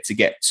little bit to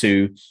get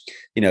to,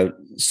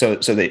 so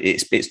that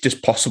it's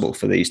just possible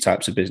for these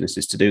types of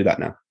businesses to do that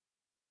now.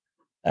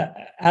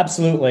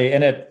 Absolutely,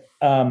 and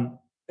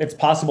it's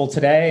possible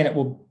today, and it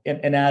will.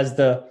 And as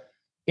the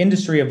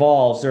industry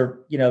evolves, there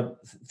are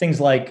things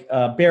like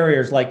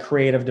barriers like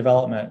creative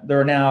development.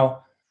 There are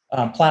now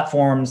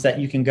platforms that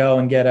you can go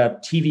and get a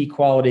TV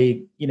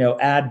quality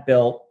ad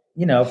built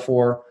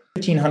for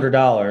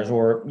 $1,500,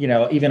 or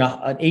even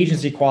an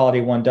agency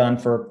quality one done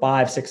for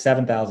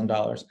 $5,000, $6,000,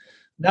 $7,000.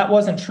 That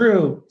wasn't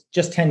true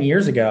just 10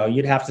 years ago,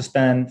 you'd have to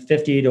spend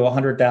 50 to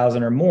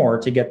 100,000 or more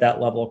to get that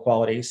level of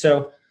quality.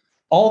 So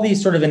all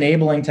these sort of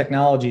enabling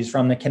technologies,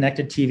 from the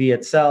connected TV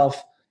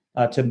itself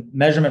to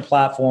measurement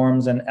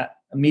platforms and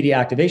media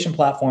activation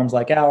platforms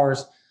like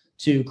ours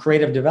to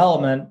creative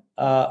development,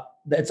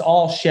 it's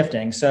all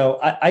shifting. So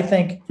I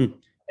think in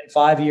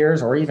 5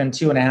 years or even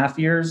 2.5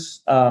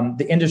 years,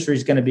 the industry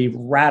is going to be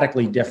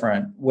radically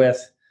different with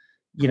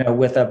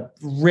a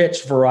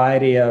rich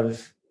variety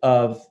of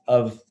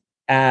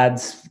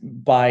ads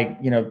by,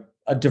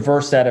 a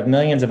diverse set of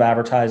millions of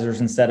advertisers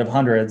instead of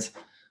hundreds,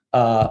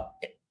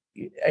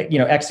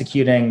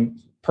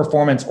 executing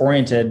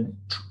performance-oriented,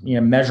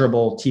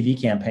 measurable TV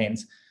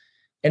campaigns.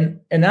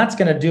 And that's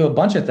going to do a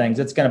bunch of things.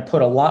 It's going to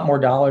put a lot more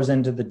dollars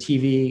into the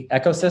TV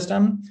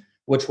ecosystem,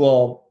 which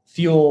will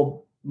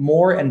fuel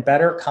more and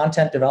better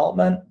content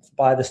development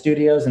by the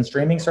studios and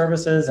streaming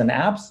services and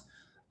apps.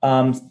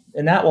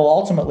 And that will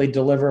ultimately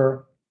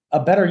deliver a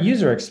better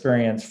user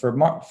experience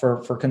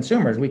for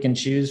consumers. We can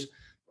choose,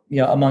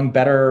 among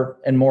better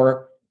and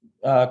more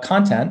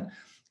content,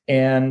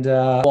 and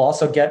we'll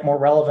also get more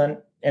relevant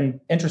and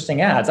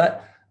interesting ads. I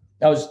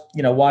was,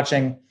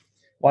 watching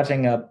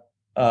a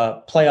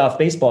playoff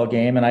baseball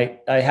game, and I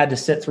had to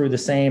sit through the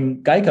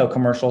same Geico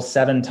commercial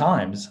 7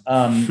 times.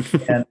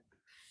 And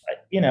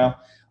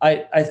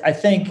I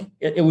think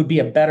it would be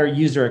a better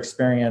user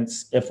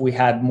experience if we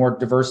had more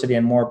diversity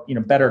and more,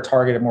 better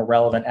targeted, more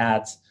relevant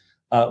ads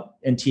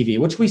in TV,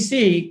 which we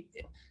see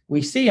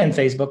in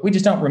Facebook. We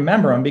just don't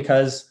remember them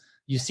because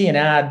you see an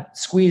ad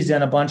squeezed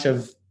in a bunch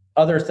of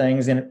other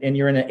things, and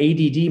you're in an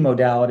ADD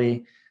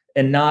modality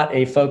and not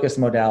a focused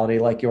modality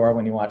like you are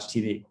when you watch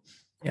TV.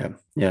 Yeah.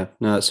 No,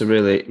 that's a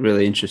really,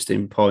 really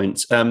interesting point.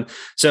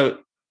 So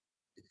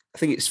I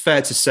think it's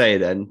fair to say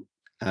then,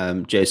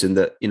 Jason,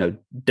 that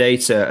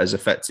data has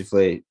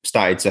effectively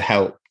started to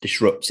help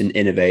disrupt and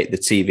innovate the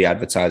TV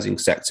advertising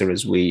sector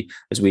as we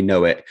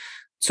know it.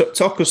 So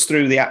talk us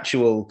through the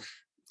actual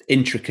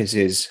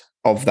intricacies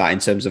of that in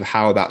terms of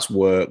how that's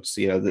worked.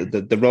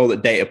 The role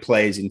that data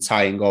plays in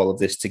tying all of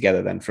this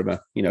together. Then from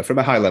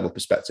a high level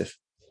perspective.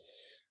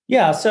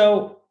 Yeah.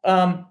 So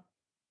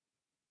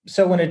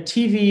when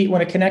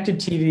a connected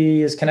TV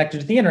is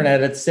connected to the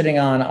internet, it's sitting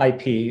on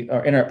IP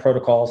or internet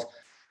protocols.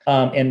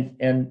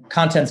 And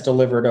content's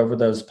delivered over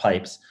those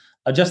pipes,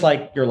 just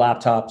like your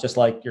laptop, just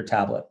like your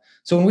tablet.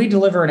 So when we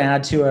deliver an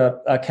ad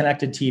to a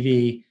connected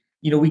TV,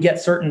 we get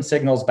certain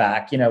signals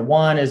back.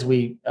 One is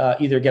we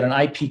either get an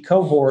IP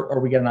cohort or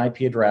we get an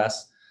IP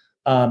address.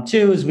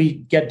 2 is we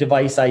get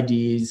device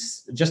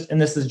IDs. And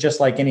this is just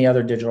like any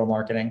other digital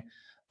marketing.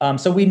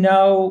 So we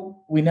know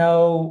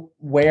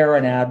where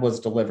an ad was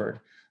delivered.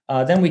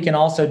 Then we can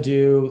also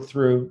do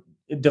through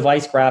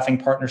device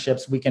graphing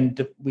partnerships. We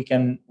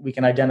can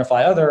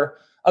identify other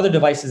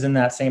devices in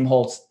that same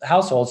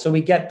household. So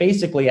we get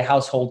basically a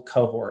household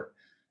cohort.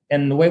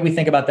 And the way we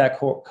think about that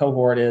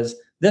cohort is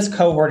this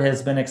cohort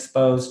has been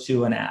exposed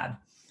to an ad.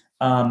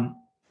 And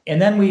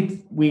then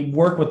we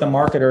work with the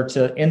marketer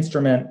to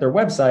instrument their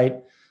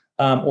website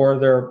or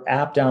their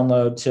app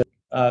download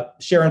to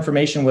share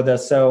information with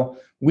us, so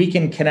we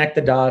can connect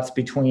the dots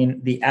between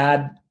the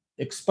ad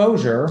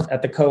exposure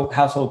at the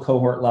household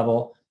cohort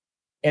level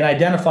and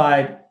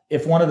identify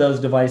if one of those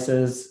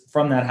devices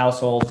from that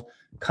household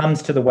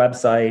comes to the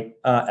website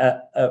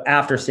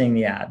after seeing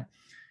the ad.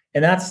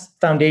 And that's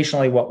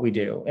foundationally what we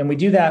do. And we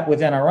do that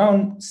within our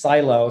own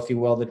silo, if you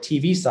will, the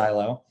TV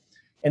silo.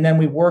 And then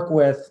we work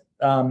with,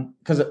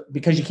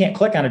 because you can't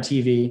click on a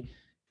TV,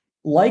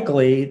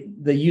 likely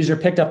the user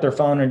picked up their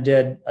phone and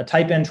did a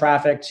type-in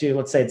traffic to,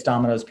 let's say it's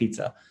Domino's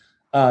Pizza.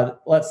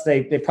 Let's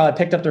say they probably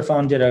picked up their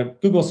phone, did a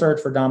Google search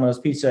for Domino's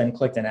Pizza and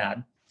clicked an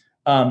ad.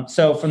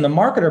 So from the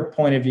marketer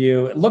point of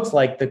view, it looks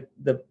like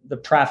the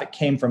traffic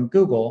came from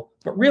Google,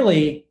 but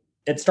really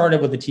it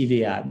started with the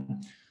TV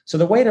ad. So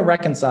the way to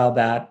reconcile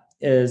that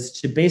is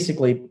to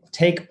basically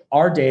take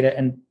our data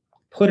and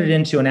put it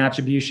into an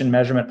attribution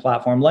measurement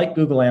platform like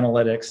Google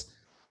Analytics.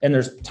 And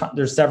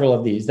there's several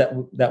of these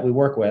that we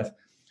work with.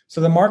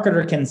 So the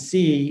marketer can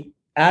see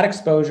ad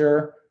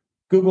exposure,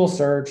 Google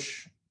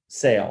search,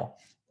 sale.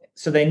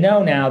 So they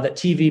know now that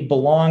TV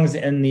belongs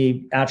in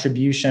the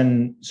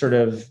attribution sort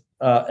of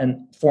and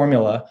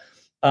formula,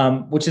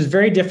 which is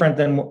very different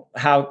than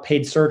how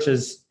paid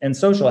searches and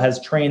social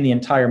has trained the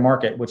entire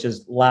market, which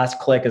is last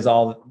click is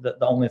all the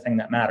only thing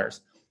that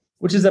matters,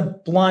 which is a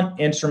blunt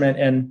instrument.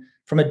 And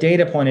from a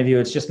data point of view,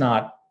 it's just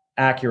not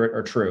accurate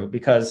or true,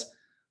 because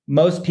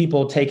most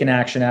people take an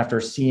action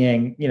after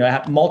seeing,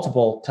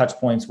 multiple touch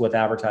points with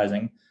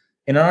advertising.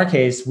 And in our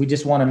case, we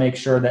just want to make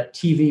sure that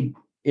TV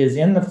is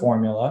in the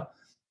formula.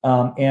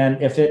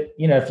 And if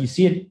you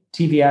see a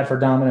TV ad for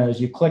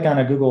Domino's, you click on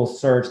a Google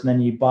search and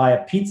then you buy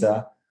a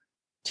pizza,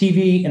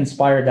 TV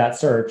inspired that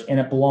search and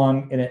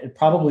it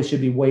probably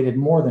should be weighted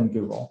more than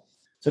Google.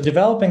 So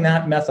developing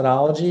that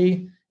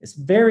methodology is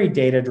very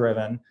data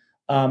driven,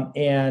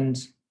 and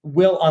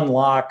will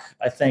unlock,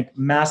 I think,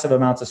 massive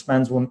amounts of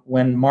spends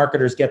when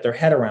marketers get their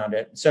head around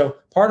it. So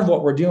part of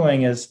what we're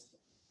doing is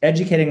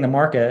educating the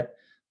market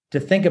to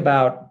think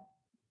about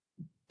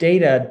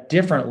data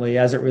differently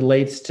as it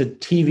relates to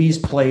TV's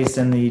place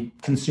in the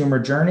consumer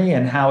journey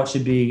and how it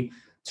should be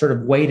sort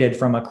of weighted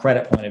from a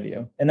credit point of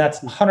view. And that's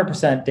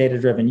 100% data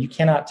driven. You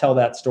cannot tell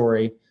that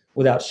story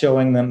without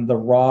showing them the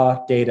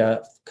raw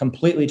data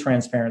completely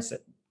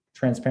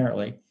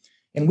transparently.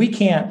 And we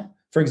can't,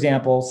 for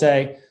example,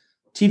 say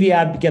TV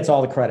ad gets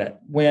all the credit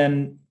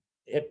when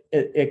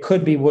it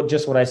could be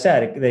just what I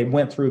said. They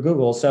went through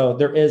Google. So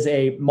there is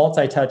a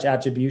multi-touch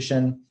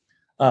attribution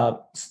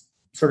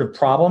sort of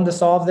problem to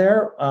solve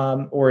there,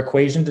 or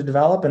equation to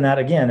develop. And that,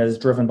 again, is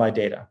driven by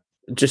data.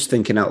 Just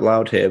thinking out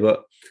loud here,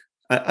 but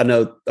I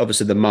know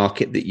obviously the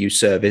market that you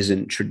serve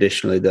isn't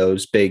traditionally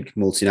those big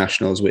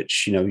multinationals,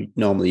 which,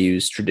 normally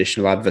use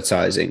traditional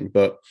advertising,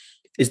 but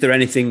is there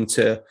anything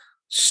to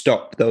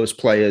stop those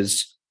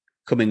players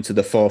coming to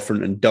the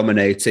forefront and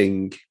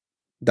dominating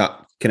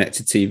that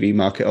connected TV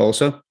market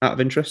also, out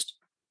of interest?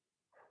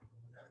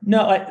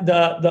 No,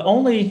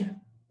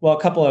 a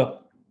couple of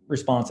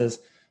responses.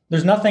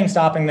 There's nothing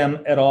stopping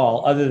them at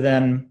all other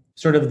than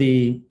sort of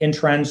the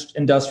entrenched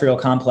industrial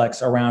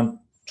complex around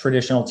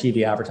traditional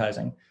TV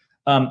advertising.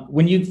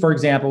 For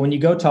example, when you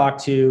go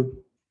talk to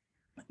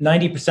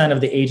 90%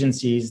 of the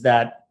agencies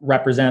that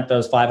represent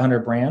those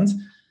 500 brands,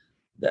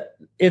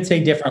 it's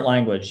a different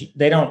language.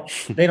 They don't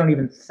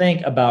even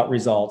think about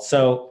results.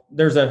 So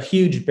there's a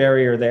huge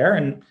barrier there.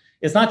 And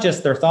it's not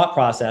just their thought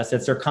process,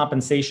 it's their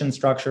compensation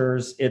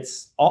structures.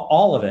 It's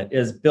all of it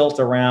is built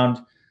around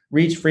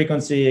reach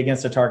frequency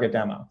against a target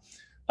demo.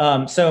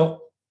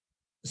 So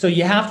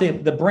you have to,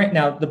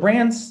 the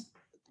brands,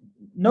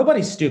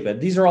 nobody's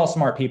stupid. These are all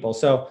smart people.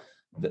 So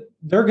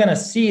they're going to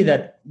see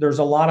that there's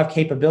a lot of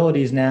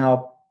capabilities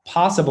now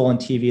possible in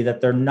TV that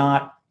they're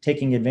not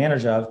taking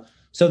advantage of.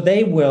 So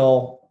they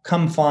will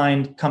come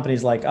find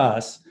companies like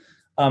us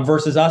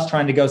versus us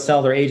trying to go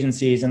sell their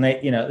agencies. And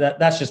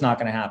that's just not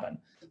going to happen.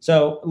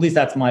 So at least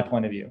that's my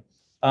point of view.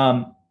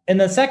 And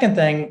the second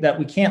thing that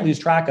we can't lose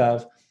track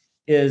of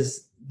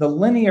is the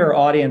linear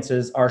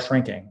audiences are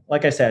shrinking.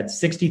 Like I said,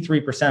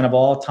 63% of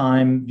all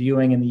time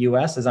viewing in the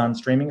US is on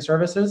streaming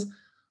services.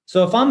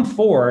 So if I'm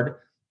Ford,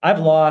 I've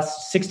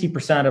lost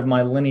 60% of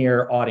my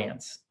linear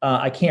audience.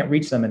 I can't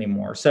reach them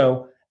anymore.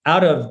 So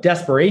out of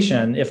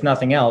desperation, if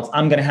nothing else,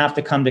 I'm going to have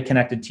to come to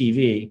connected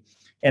TV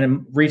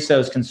and reach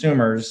those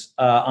consumers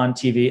on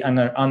TV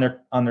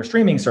on their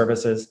streaming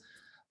services.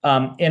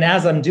 And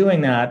as I'm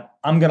doing that,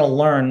 I'm going to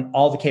learn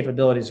all the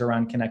capabilities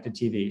around connected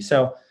TV.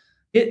 So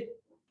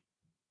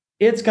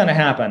it's going to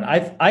happen.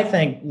 I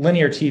think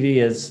linear TV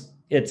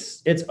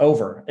it's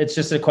over. It's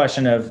just a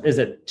question of, is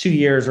it 2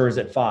 years or is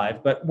it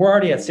 5? But we're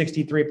already at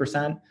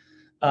 63%.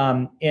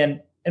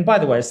 And by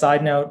the way, a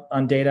side note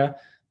on data,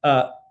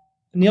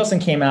 Nielsen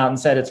came out and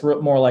said it's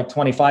more like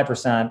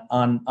 25%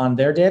 on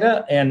their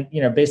data. And,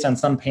 based on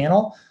some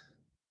panel,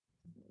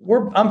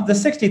 the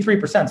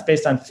 63% is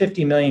based on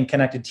 50 million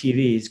connected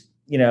TVs.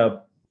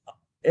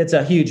 It's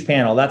a huge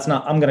panel.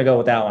 I'm going to go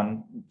with that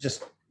one.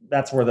 Just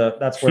that's where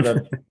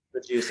the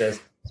juice is.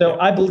 So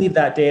I believe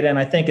that data, and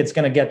I think it's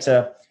going to get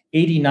to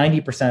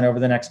 80-90% over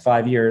the next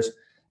 5 years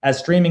as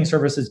streaming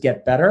services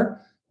get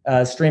better.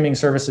 Streaming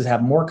services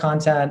have more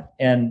content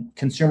and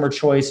consumer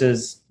choice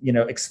is,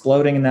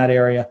 exploding in that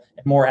area.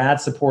 And more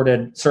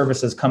ad-supported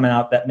services come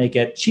out that make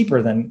it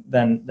cheaper than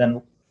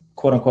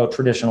quote unquote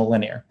traditional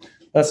linear.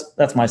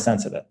 That's my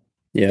sense of it.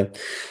 Yeah,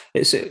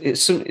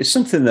 it's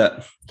something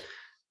that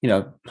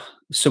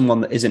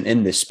someone that isn't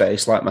in this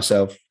space like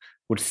myself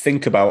would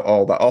think about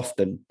all that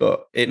often,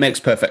 but it makes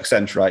perfect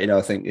sense, right?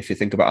 I think if you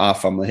think about our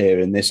family here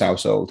in this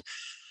household,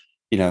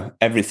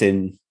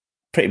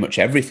 pretty much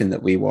everything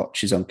that we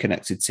watch is on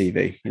connected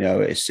TV.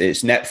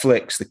 It's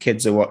Netflix. The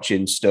kids are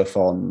watching stuff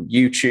on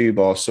YouTube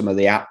or some of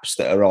the apps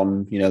that are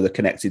on, the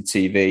connected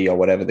TV or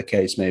whatever the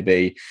case may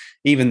be.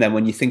 Even then,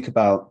 when you think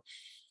about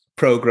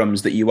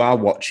programs that you are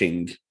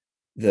watching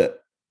that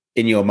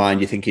in your mind,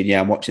 you're thinking,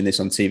 yeah, I'm watching this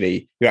on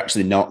TV. You're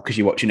actually not, because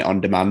you're watching it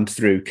on demand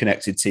through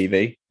connected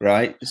TV,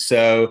 right?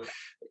 So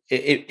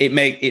it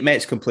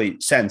makes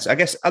complete sense. I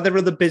guess, are there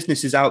other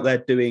businesses out there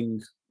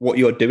doing what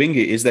you're doing?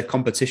 Is there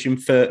competition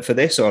for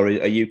this, or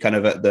are you kind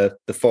of at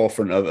the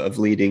forefront of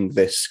leading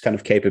this kind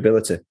of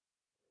capability?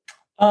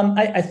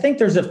 I think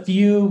there's a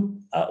few,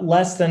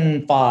 less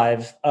than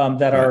 5,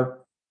 that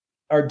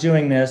are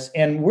doing this,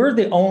 and we're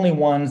the only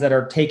ones that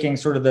are taking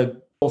sort of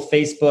the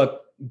Facebook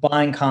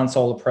buying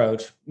console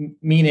approach,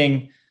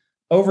 meaning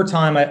over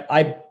time,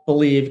 I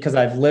believe, because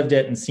I've lived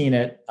it and seen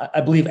it,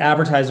 I believe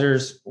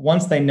advertisers,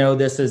 once they know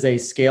this is a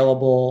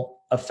scalable,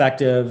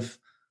 effective,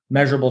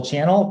 measurable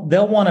channel,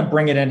 they'll want to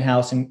bring it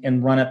in-house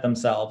and run it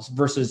themselves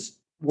versus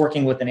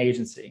working with an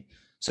agency.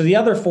 So the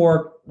other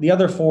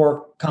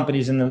four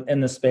companies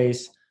in the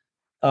space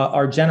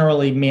are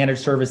generally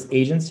managed service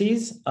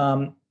agencies,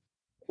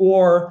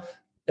 or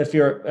if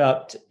you're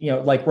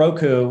like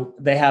Roku,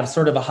 they have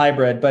sort of a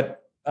hybrid. But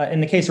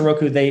in the case of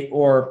Roku,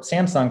 or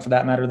Samsung for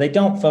that matter, they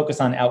don't focus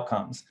on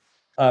outcomes.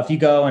 If you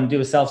go and do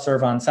a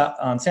self-serve on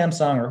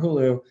Samsung or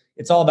Hulu,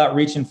 it's all about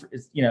reach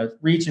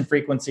and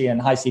frequency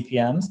and high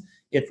CPMs.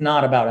 It's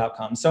not about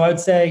outcomes. So I would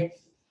say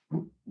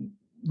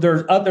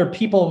there's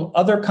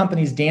other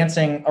companies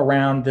dancing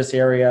around this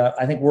area.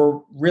 I think we're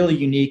really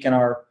unique in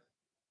our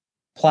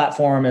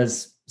platform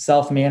is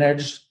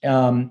self-managed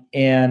and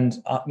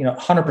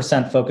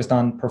 100% focused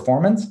on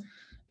performance.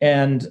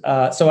 And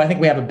so I think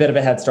we have a bit of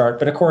a head start.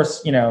 But of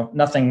course,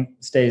 nothing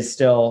stays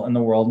still in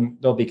the world.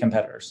 There'll be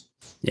competitors.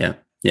 Yeah.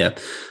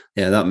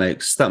 That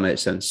makes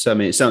sense. So, I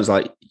mean, it sounds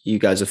like you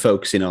guys are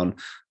focusing on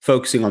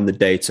the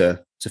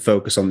data to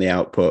focus on the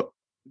output,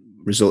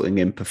 resulting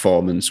in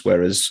performance,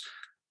 whereas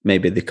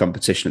maybe the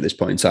competition at this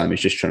point in time is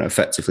just trying to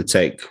effectively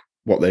take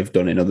what they've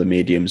done in other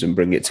mediums and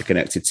bring it to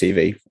connected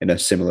TV in a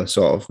similar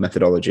sort of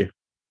methodology.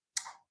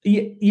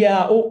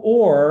 Yeah,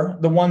 or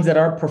the ones that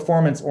are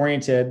performance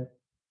oriented,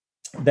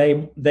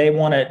 they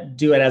want to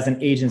do it as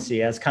an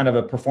agency, as kind of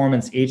a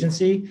performance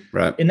agency,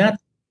 right? And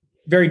that's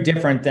very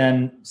different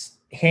than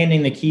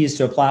handing the keys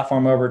to a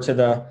platform over to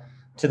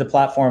the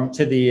platform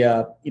to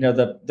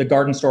the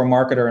garden store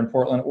marketer in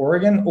Portland,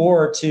 Oregon,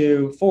 or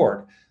to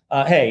Ford.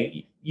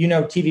 Hey,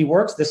 TV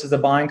works. This is a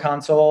buying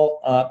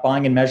console,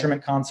 buying and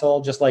measurement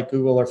console, just like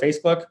Google or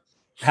Facebook.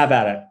 Have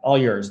at it, all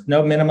yours.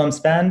 No minimum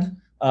spend,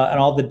 and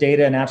all the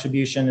data and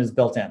attribution is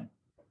built in.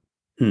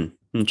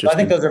 Interesting. So I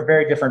think those are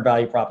very different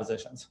value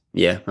propositions.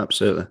 Yeah,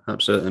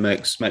 absolutely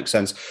makes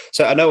sense.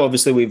 So I know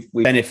obviously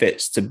we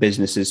benefits to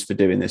businesses for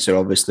doing this are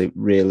obviously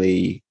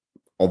really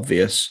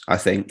obvious, I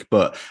think,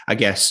 but I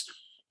guess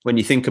when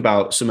you think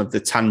about some of the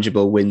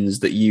tangible wins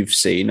that you've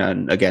seen,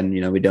 and again,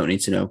 we don't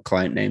need to know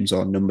client names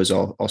or numbers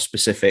or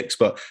specifics,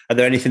 but are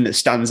there anything that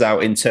stands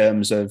out in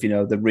terms of,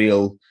 the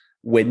real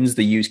wins,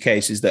 the use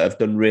cases that have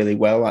done really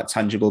well, like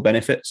tangible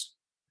benefits?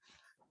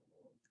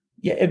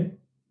 Yeah,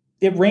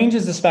 it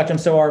ranges the spectrum.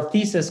 So our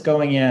thesis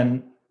going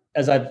in,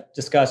 as I've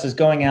discussed, is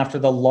going after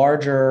the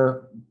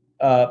larger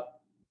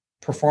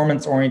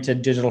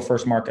performance-oriented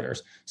digital-first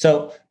marketers.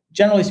 So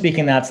generally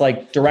speaking, that's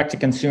like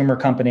direct-to-consumer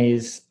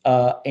companies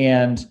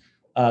and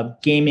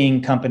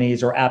gaming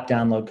companies or app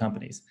download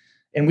companies.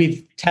 And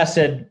we've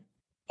tested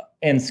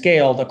and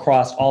scaled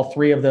across all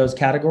three of those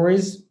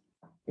categories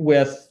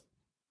with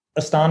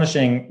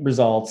astonishing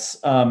results.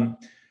 On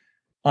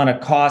a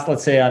cost,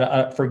 let's say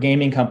for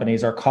gaming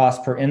companies, our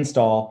cost per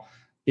install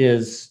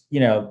is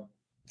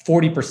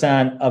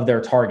 40% of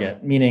their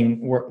target, meaning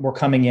we're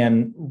coming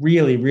in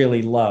really,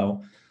 really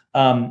low.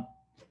 On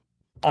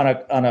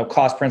a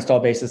cost per install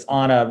basis.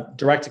 On a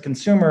direct to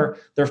consumer,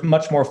 they're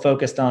much more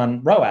focused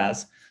on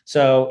ROAS.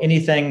 So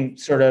anything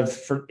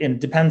it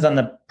depends on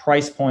the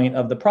price point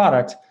of the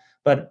product,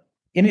 but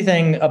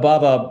anything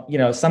above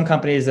some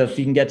companies, if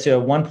you can get to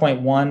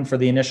 1.1 for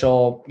the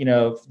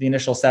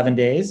initial 7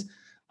 days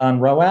on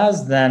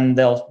ROAS, then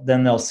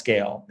they'll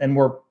scale. And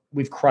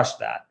we've crushed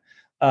that.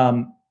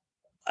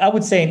 I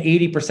would say in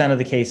 80% of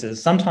the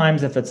cases,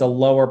 sometimes if it's a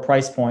lower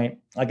price point,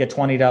 like a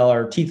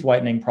 $20 teeth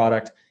whitening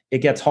product, it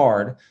gets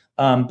hard.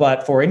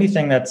 But for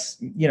anything that's,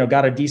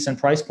 got a decent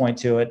price point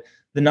to it,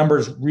 the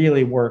numbers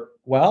really work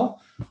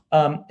well.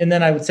 And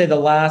then I would say the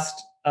last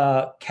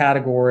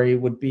category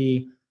would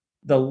be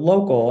the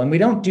local. And we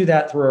don't do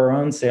that through our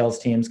own sales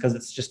teams because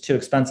it's just too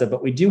expensive.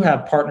 But we do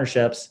have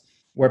partnerships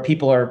where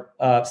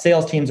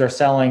sales teams are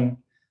selling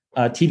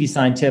TV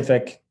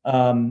Scientific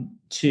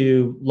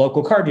to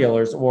local car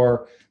dealers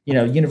or,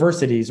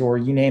 universities or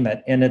you name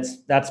it. And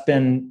that's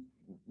been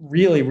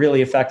really,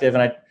 really effective.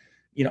 And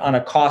on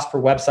a cost per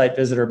website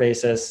visitor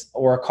basis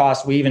or a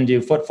cost, we even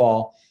do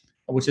footfall,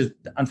 which is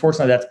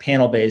unfortunately that's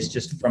panel based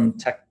just from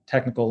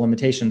technical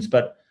limitations,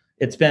 but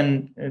it's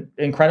been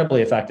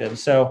incredibly effective.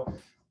 So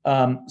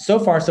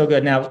far so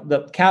good. Now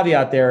the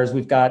caveat there is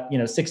we've got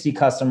 60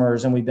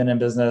 customers and we've been in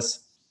business.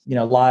 We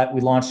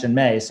launched in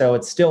May, so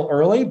it's still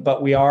early,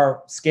 but we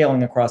are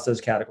scaling across those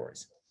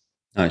categories.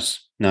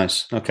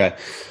 Nice. Okay.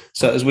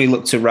 So as we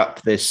look to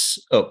wrap this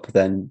up,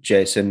 then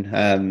Jason,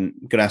 I'm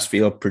going to ask for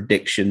your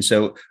prediction.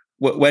 So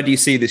where do you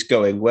see this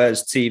going?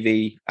 Where's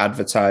TV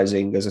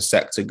advertising as a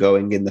sector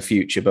going in the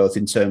future, both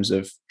in terms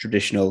of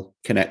traditional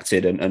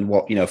connected and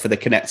what, for the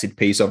connected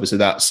piece, obviously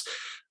that's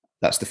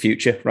the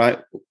future, right?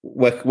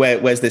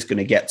 Where's this going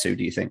to get to,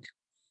 do you think?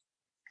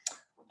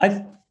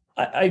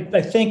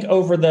 I think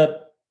over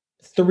the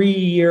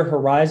 3-year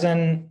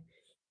horizon,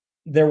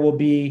 there will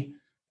be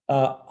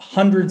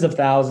hundreds of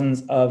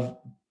thousands of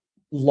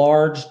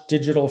large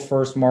digital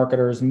first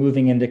marketers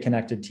moving into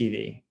connected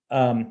TV.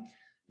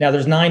 Now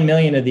there's 9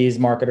 million of these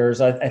marketers.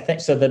 I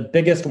think so. The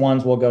biggest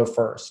ones will go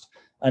first,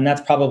 and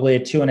that's probably a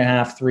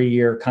 2.5-3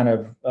 year kind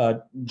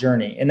of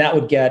journey. And that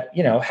would get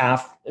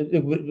half.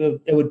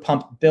 It would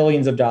pump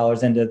billions of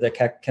dollars into the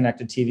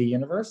connected TV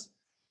universe.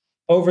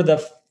 Over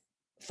the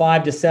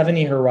 5 to 7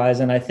 year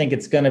horizon, I think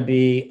it's going to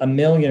be 1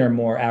 million or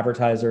more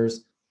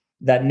advertisers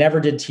that never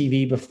did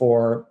TV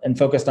before and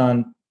focused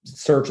on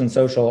search and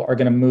social are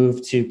going to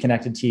move to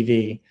connected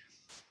TV.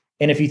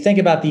 And if you think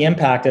about the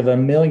impact of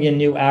 1 million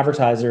new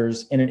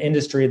advertisers in an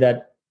industry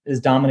that is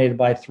dominated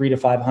by 300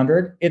 to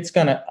 500,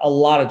 a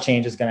lot of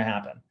change is going to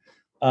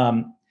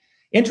happen.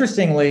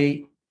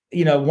 Interestingly,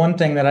 one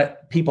thing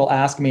that people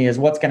ask me is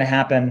what's going to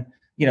happen,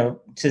 to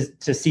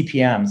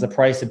CPMs, the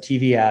price of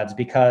TV ads,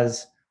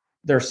 because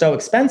they're so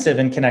expensive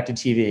in connected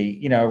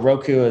TV. You know,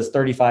 Roku is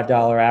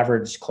 $35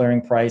 average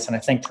clearing price, and I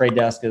think Trade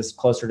Desk is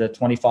closer to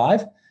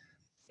 25.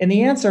 And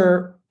the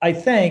answer, I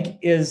think,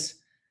 is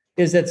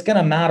it's going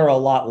to matter a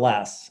lot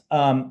less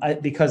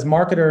because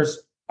marketers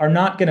are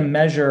not going to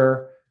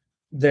measure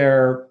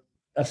their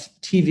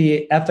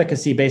TV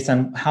efficacy based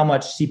on how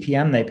much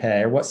CPM they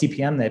pay or what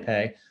CPM they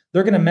pay.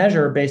 They're going to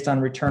measure based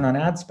on return on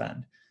ad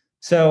spend.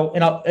 So,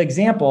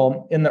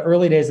 example, in the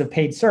early days of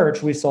paid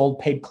search, we sold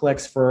paid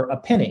clicks for a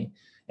penny.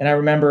 And I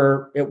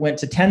remember it went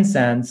to 10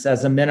 cents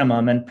as a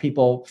minimum and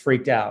people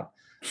freaked out.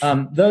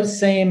 Those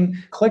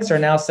same clicks are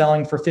now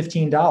selling for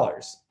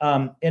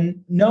 $15.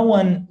 And no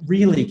one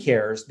really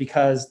cares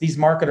because these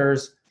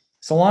marketers,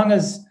 so long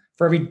as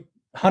for every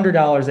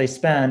 $100 they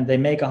spend, they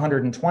make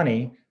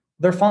 120,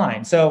 they're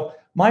fine. So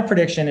my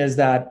prediction is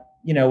that,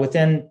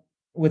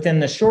 within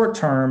the short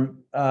term,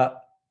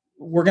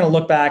 we're going to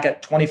look back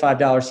at $25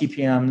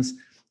 CPMs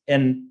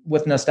and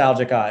with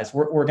nostalgic eyes,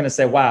 we're going to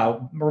say,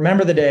 wow,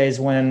 remember the days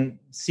when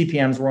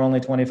CPMs were only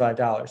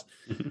 $25.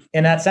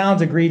 And that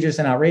sounds egregious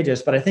and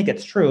outrageous, but I think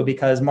it's true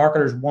because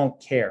marketers won't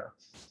care.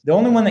 The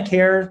only one that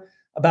cares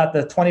about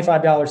the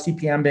 $25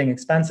 CPM being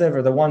expensive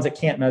are the ones that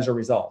can't measure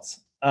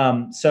results.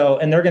 And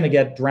they're going to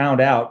get drowned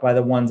out by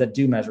the ones that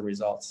do measure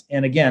results.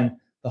 And again,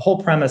 the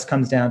whole premise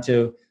comes down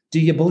to, do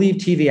you believe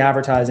TV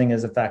advertising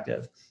is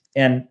effective?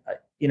 And,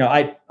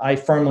 I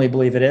firmly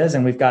believe it is,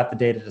 and we've got the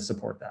data to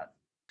support that.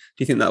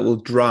 Do you think that will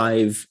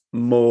drive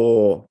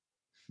more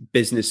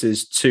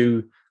businesses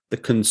to the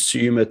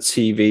consumer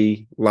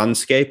TV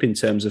landscape in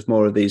terms of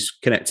more of these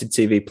connected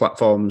TV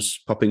platforms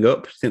popping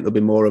up? Do you think there'll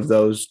be more of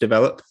those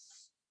develop?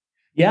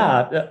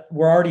 Yeah,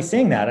 we're already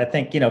seeing that. I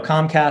think,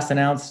 Comcast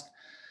announced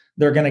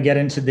they're going to get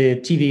into the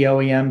TV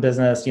OEM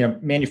business,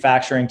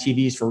 manufacturing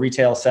TVs for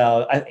retail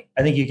sale.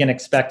 I think you can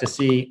expect to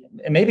see,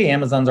 and maybe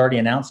Amazon's already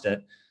announced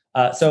it.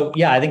 I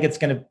think it's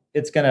going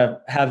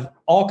to have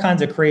all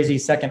kinds of crazy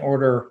second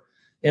order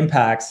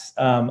impacts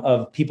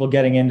of people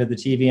getting into the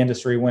TV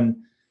industry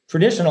when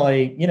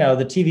traditionally,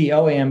 the TV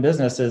OEM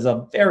business is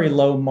a very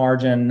low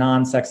margin,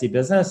 non-sexy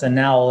business. And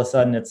now all of a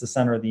sudden it's the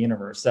center of the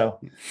universe. So,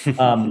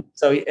 and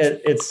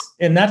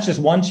that's just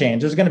one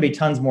change. There's going to be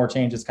tons more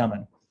changes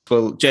coming.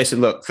 Well,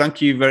 Jason, look,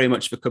 thank you very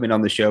much for coming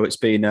on the show. It's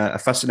been a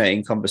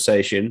fascinating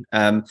conversation.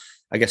 I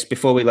guess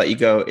before we let you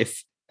go,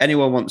 if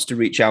anyone wants to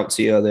reach out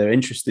to you, they're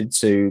interested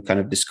to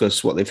kind of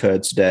discuss what they've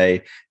heard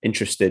today,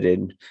 interested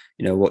in,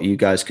 what you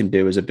guys can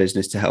do as a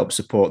business to help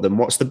support them,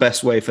 what's the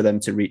best way for them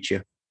to reach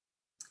you?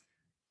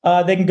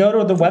 They can go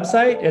to the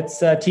website.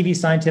 It's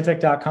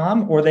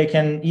tvscientific.com, or they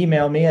can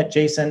email me at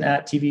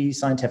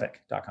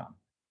jason@tvscientific.com.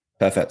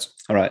 Perfect.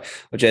 All right.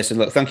 Well, Jason,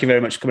 look, thank you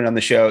very much for coming on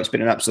the show. It's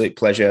been an absolute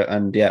pleasure.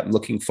 And I'm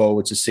looking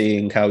forward to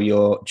seeing how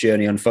your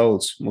journey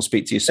unfolds. We'll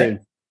speak to you soon.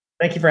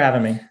 Thank you for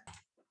having me.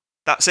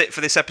 That's it for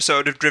this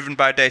episode of Driven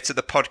by Data,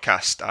 the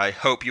podcast. I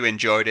hope you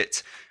enjoyed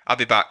it. I'll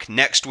be back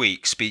next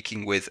week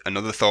speaking with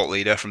another thought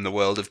leader from the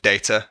world of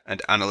data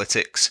and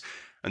analytics.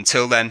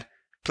 Until then,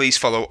 please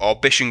follow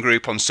Orbition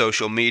Group on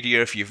social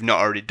media if you've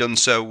not already done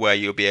so, where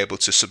you'll be able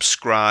to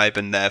subscribe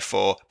and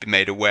therefore be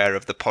made aware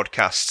of the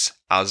podcasts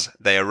as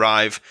they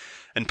arrive.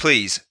 And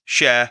please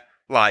share,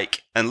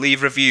 like, and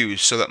leave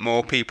reviews so that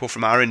more people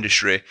from our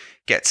industry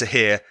get to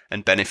hear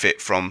and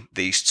benefit from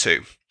these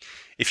too.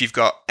 If you've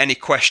got any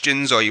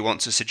questions or you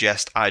want to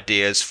suggest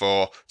ideas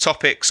for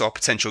topics or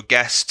potential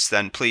guests,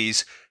 then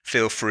please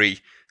feel free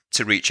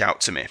to reach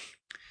out to me.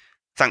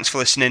 Thanks for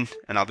listening,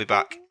 and I'll be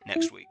back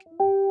next week.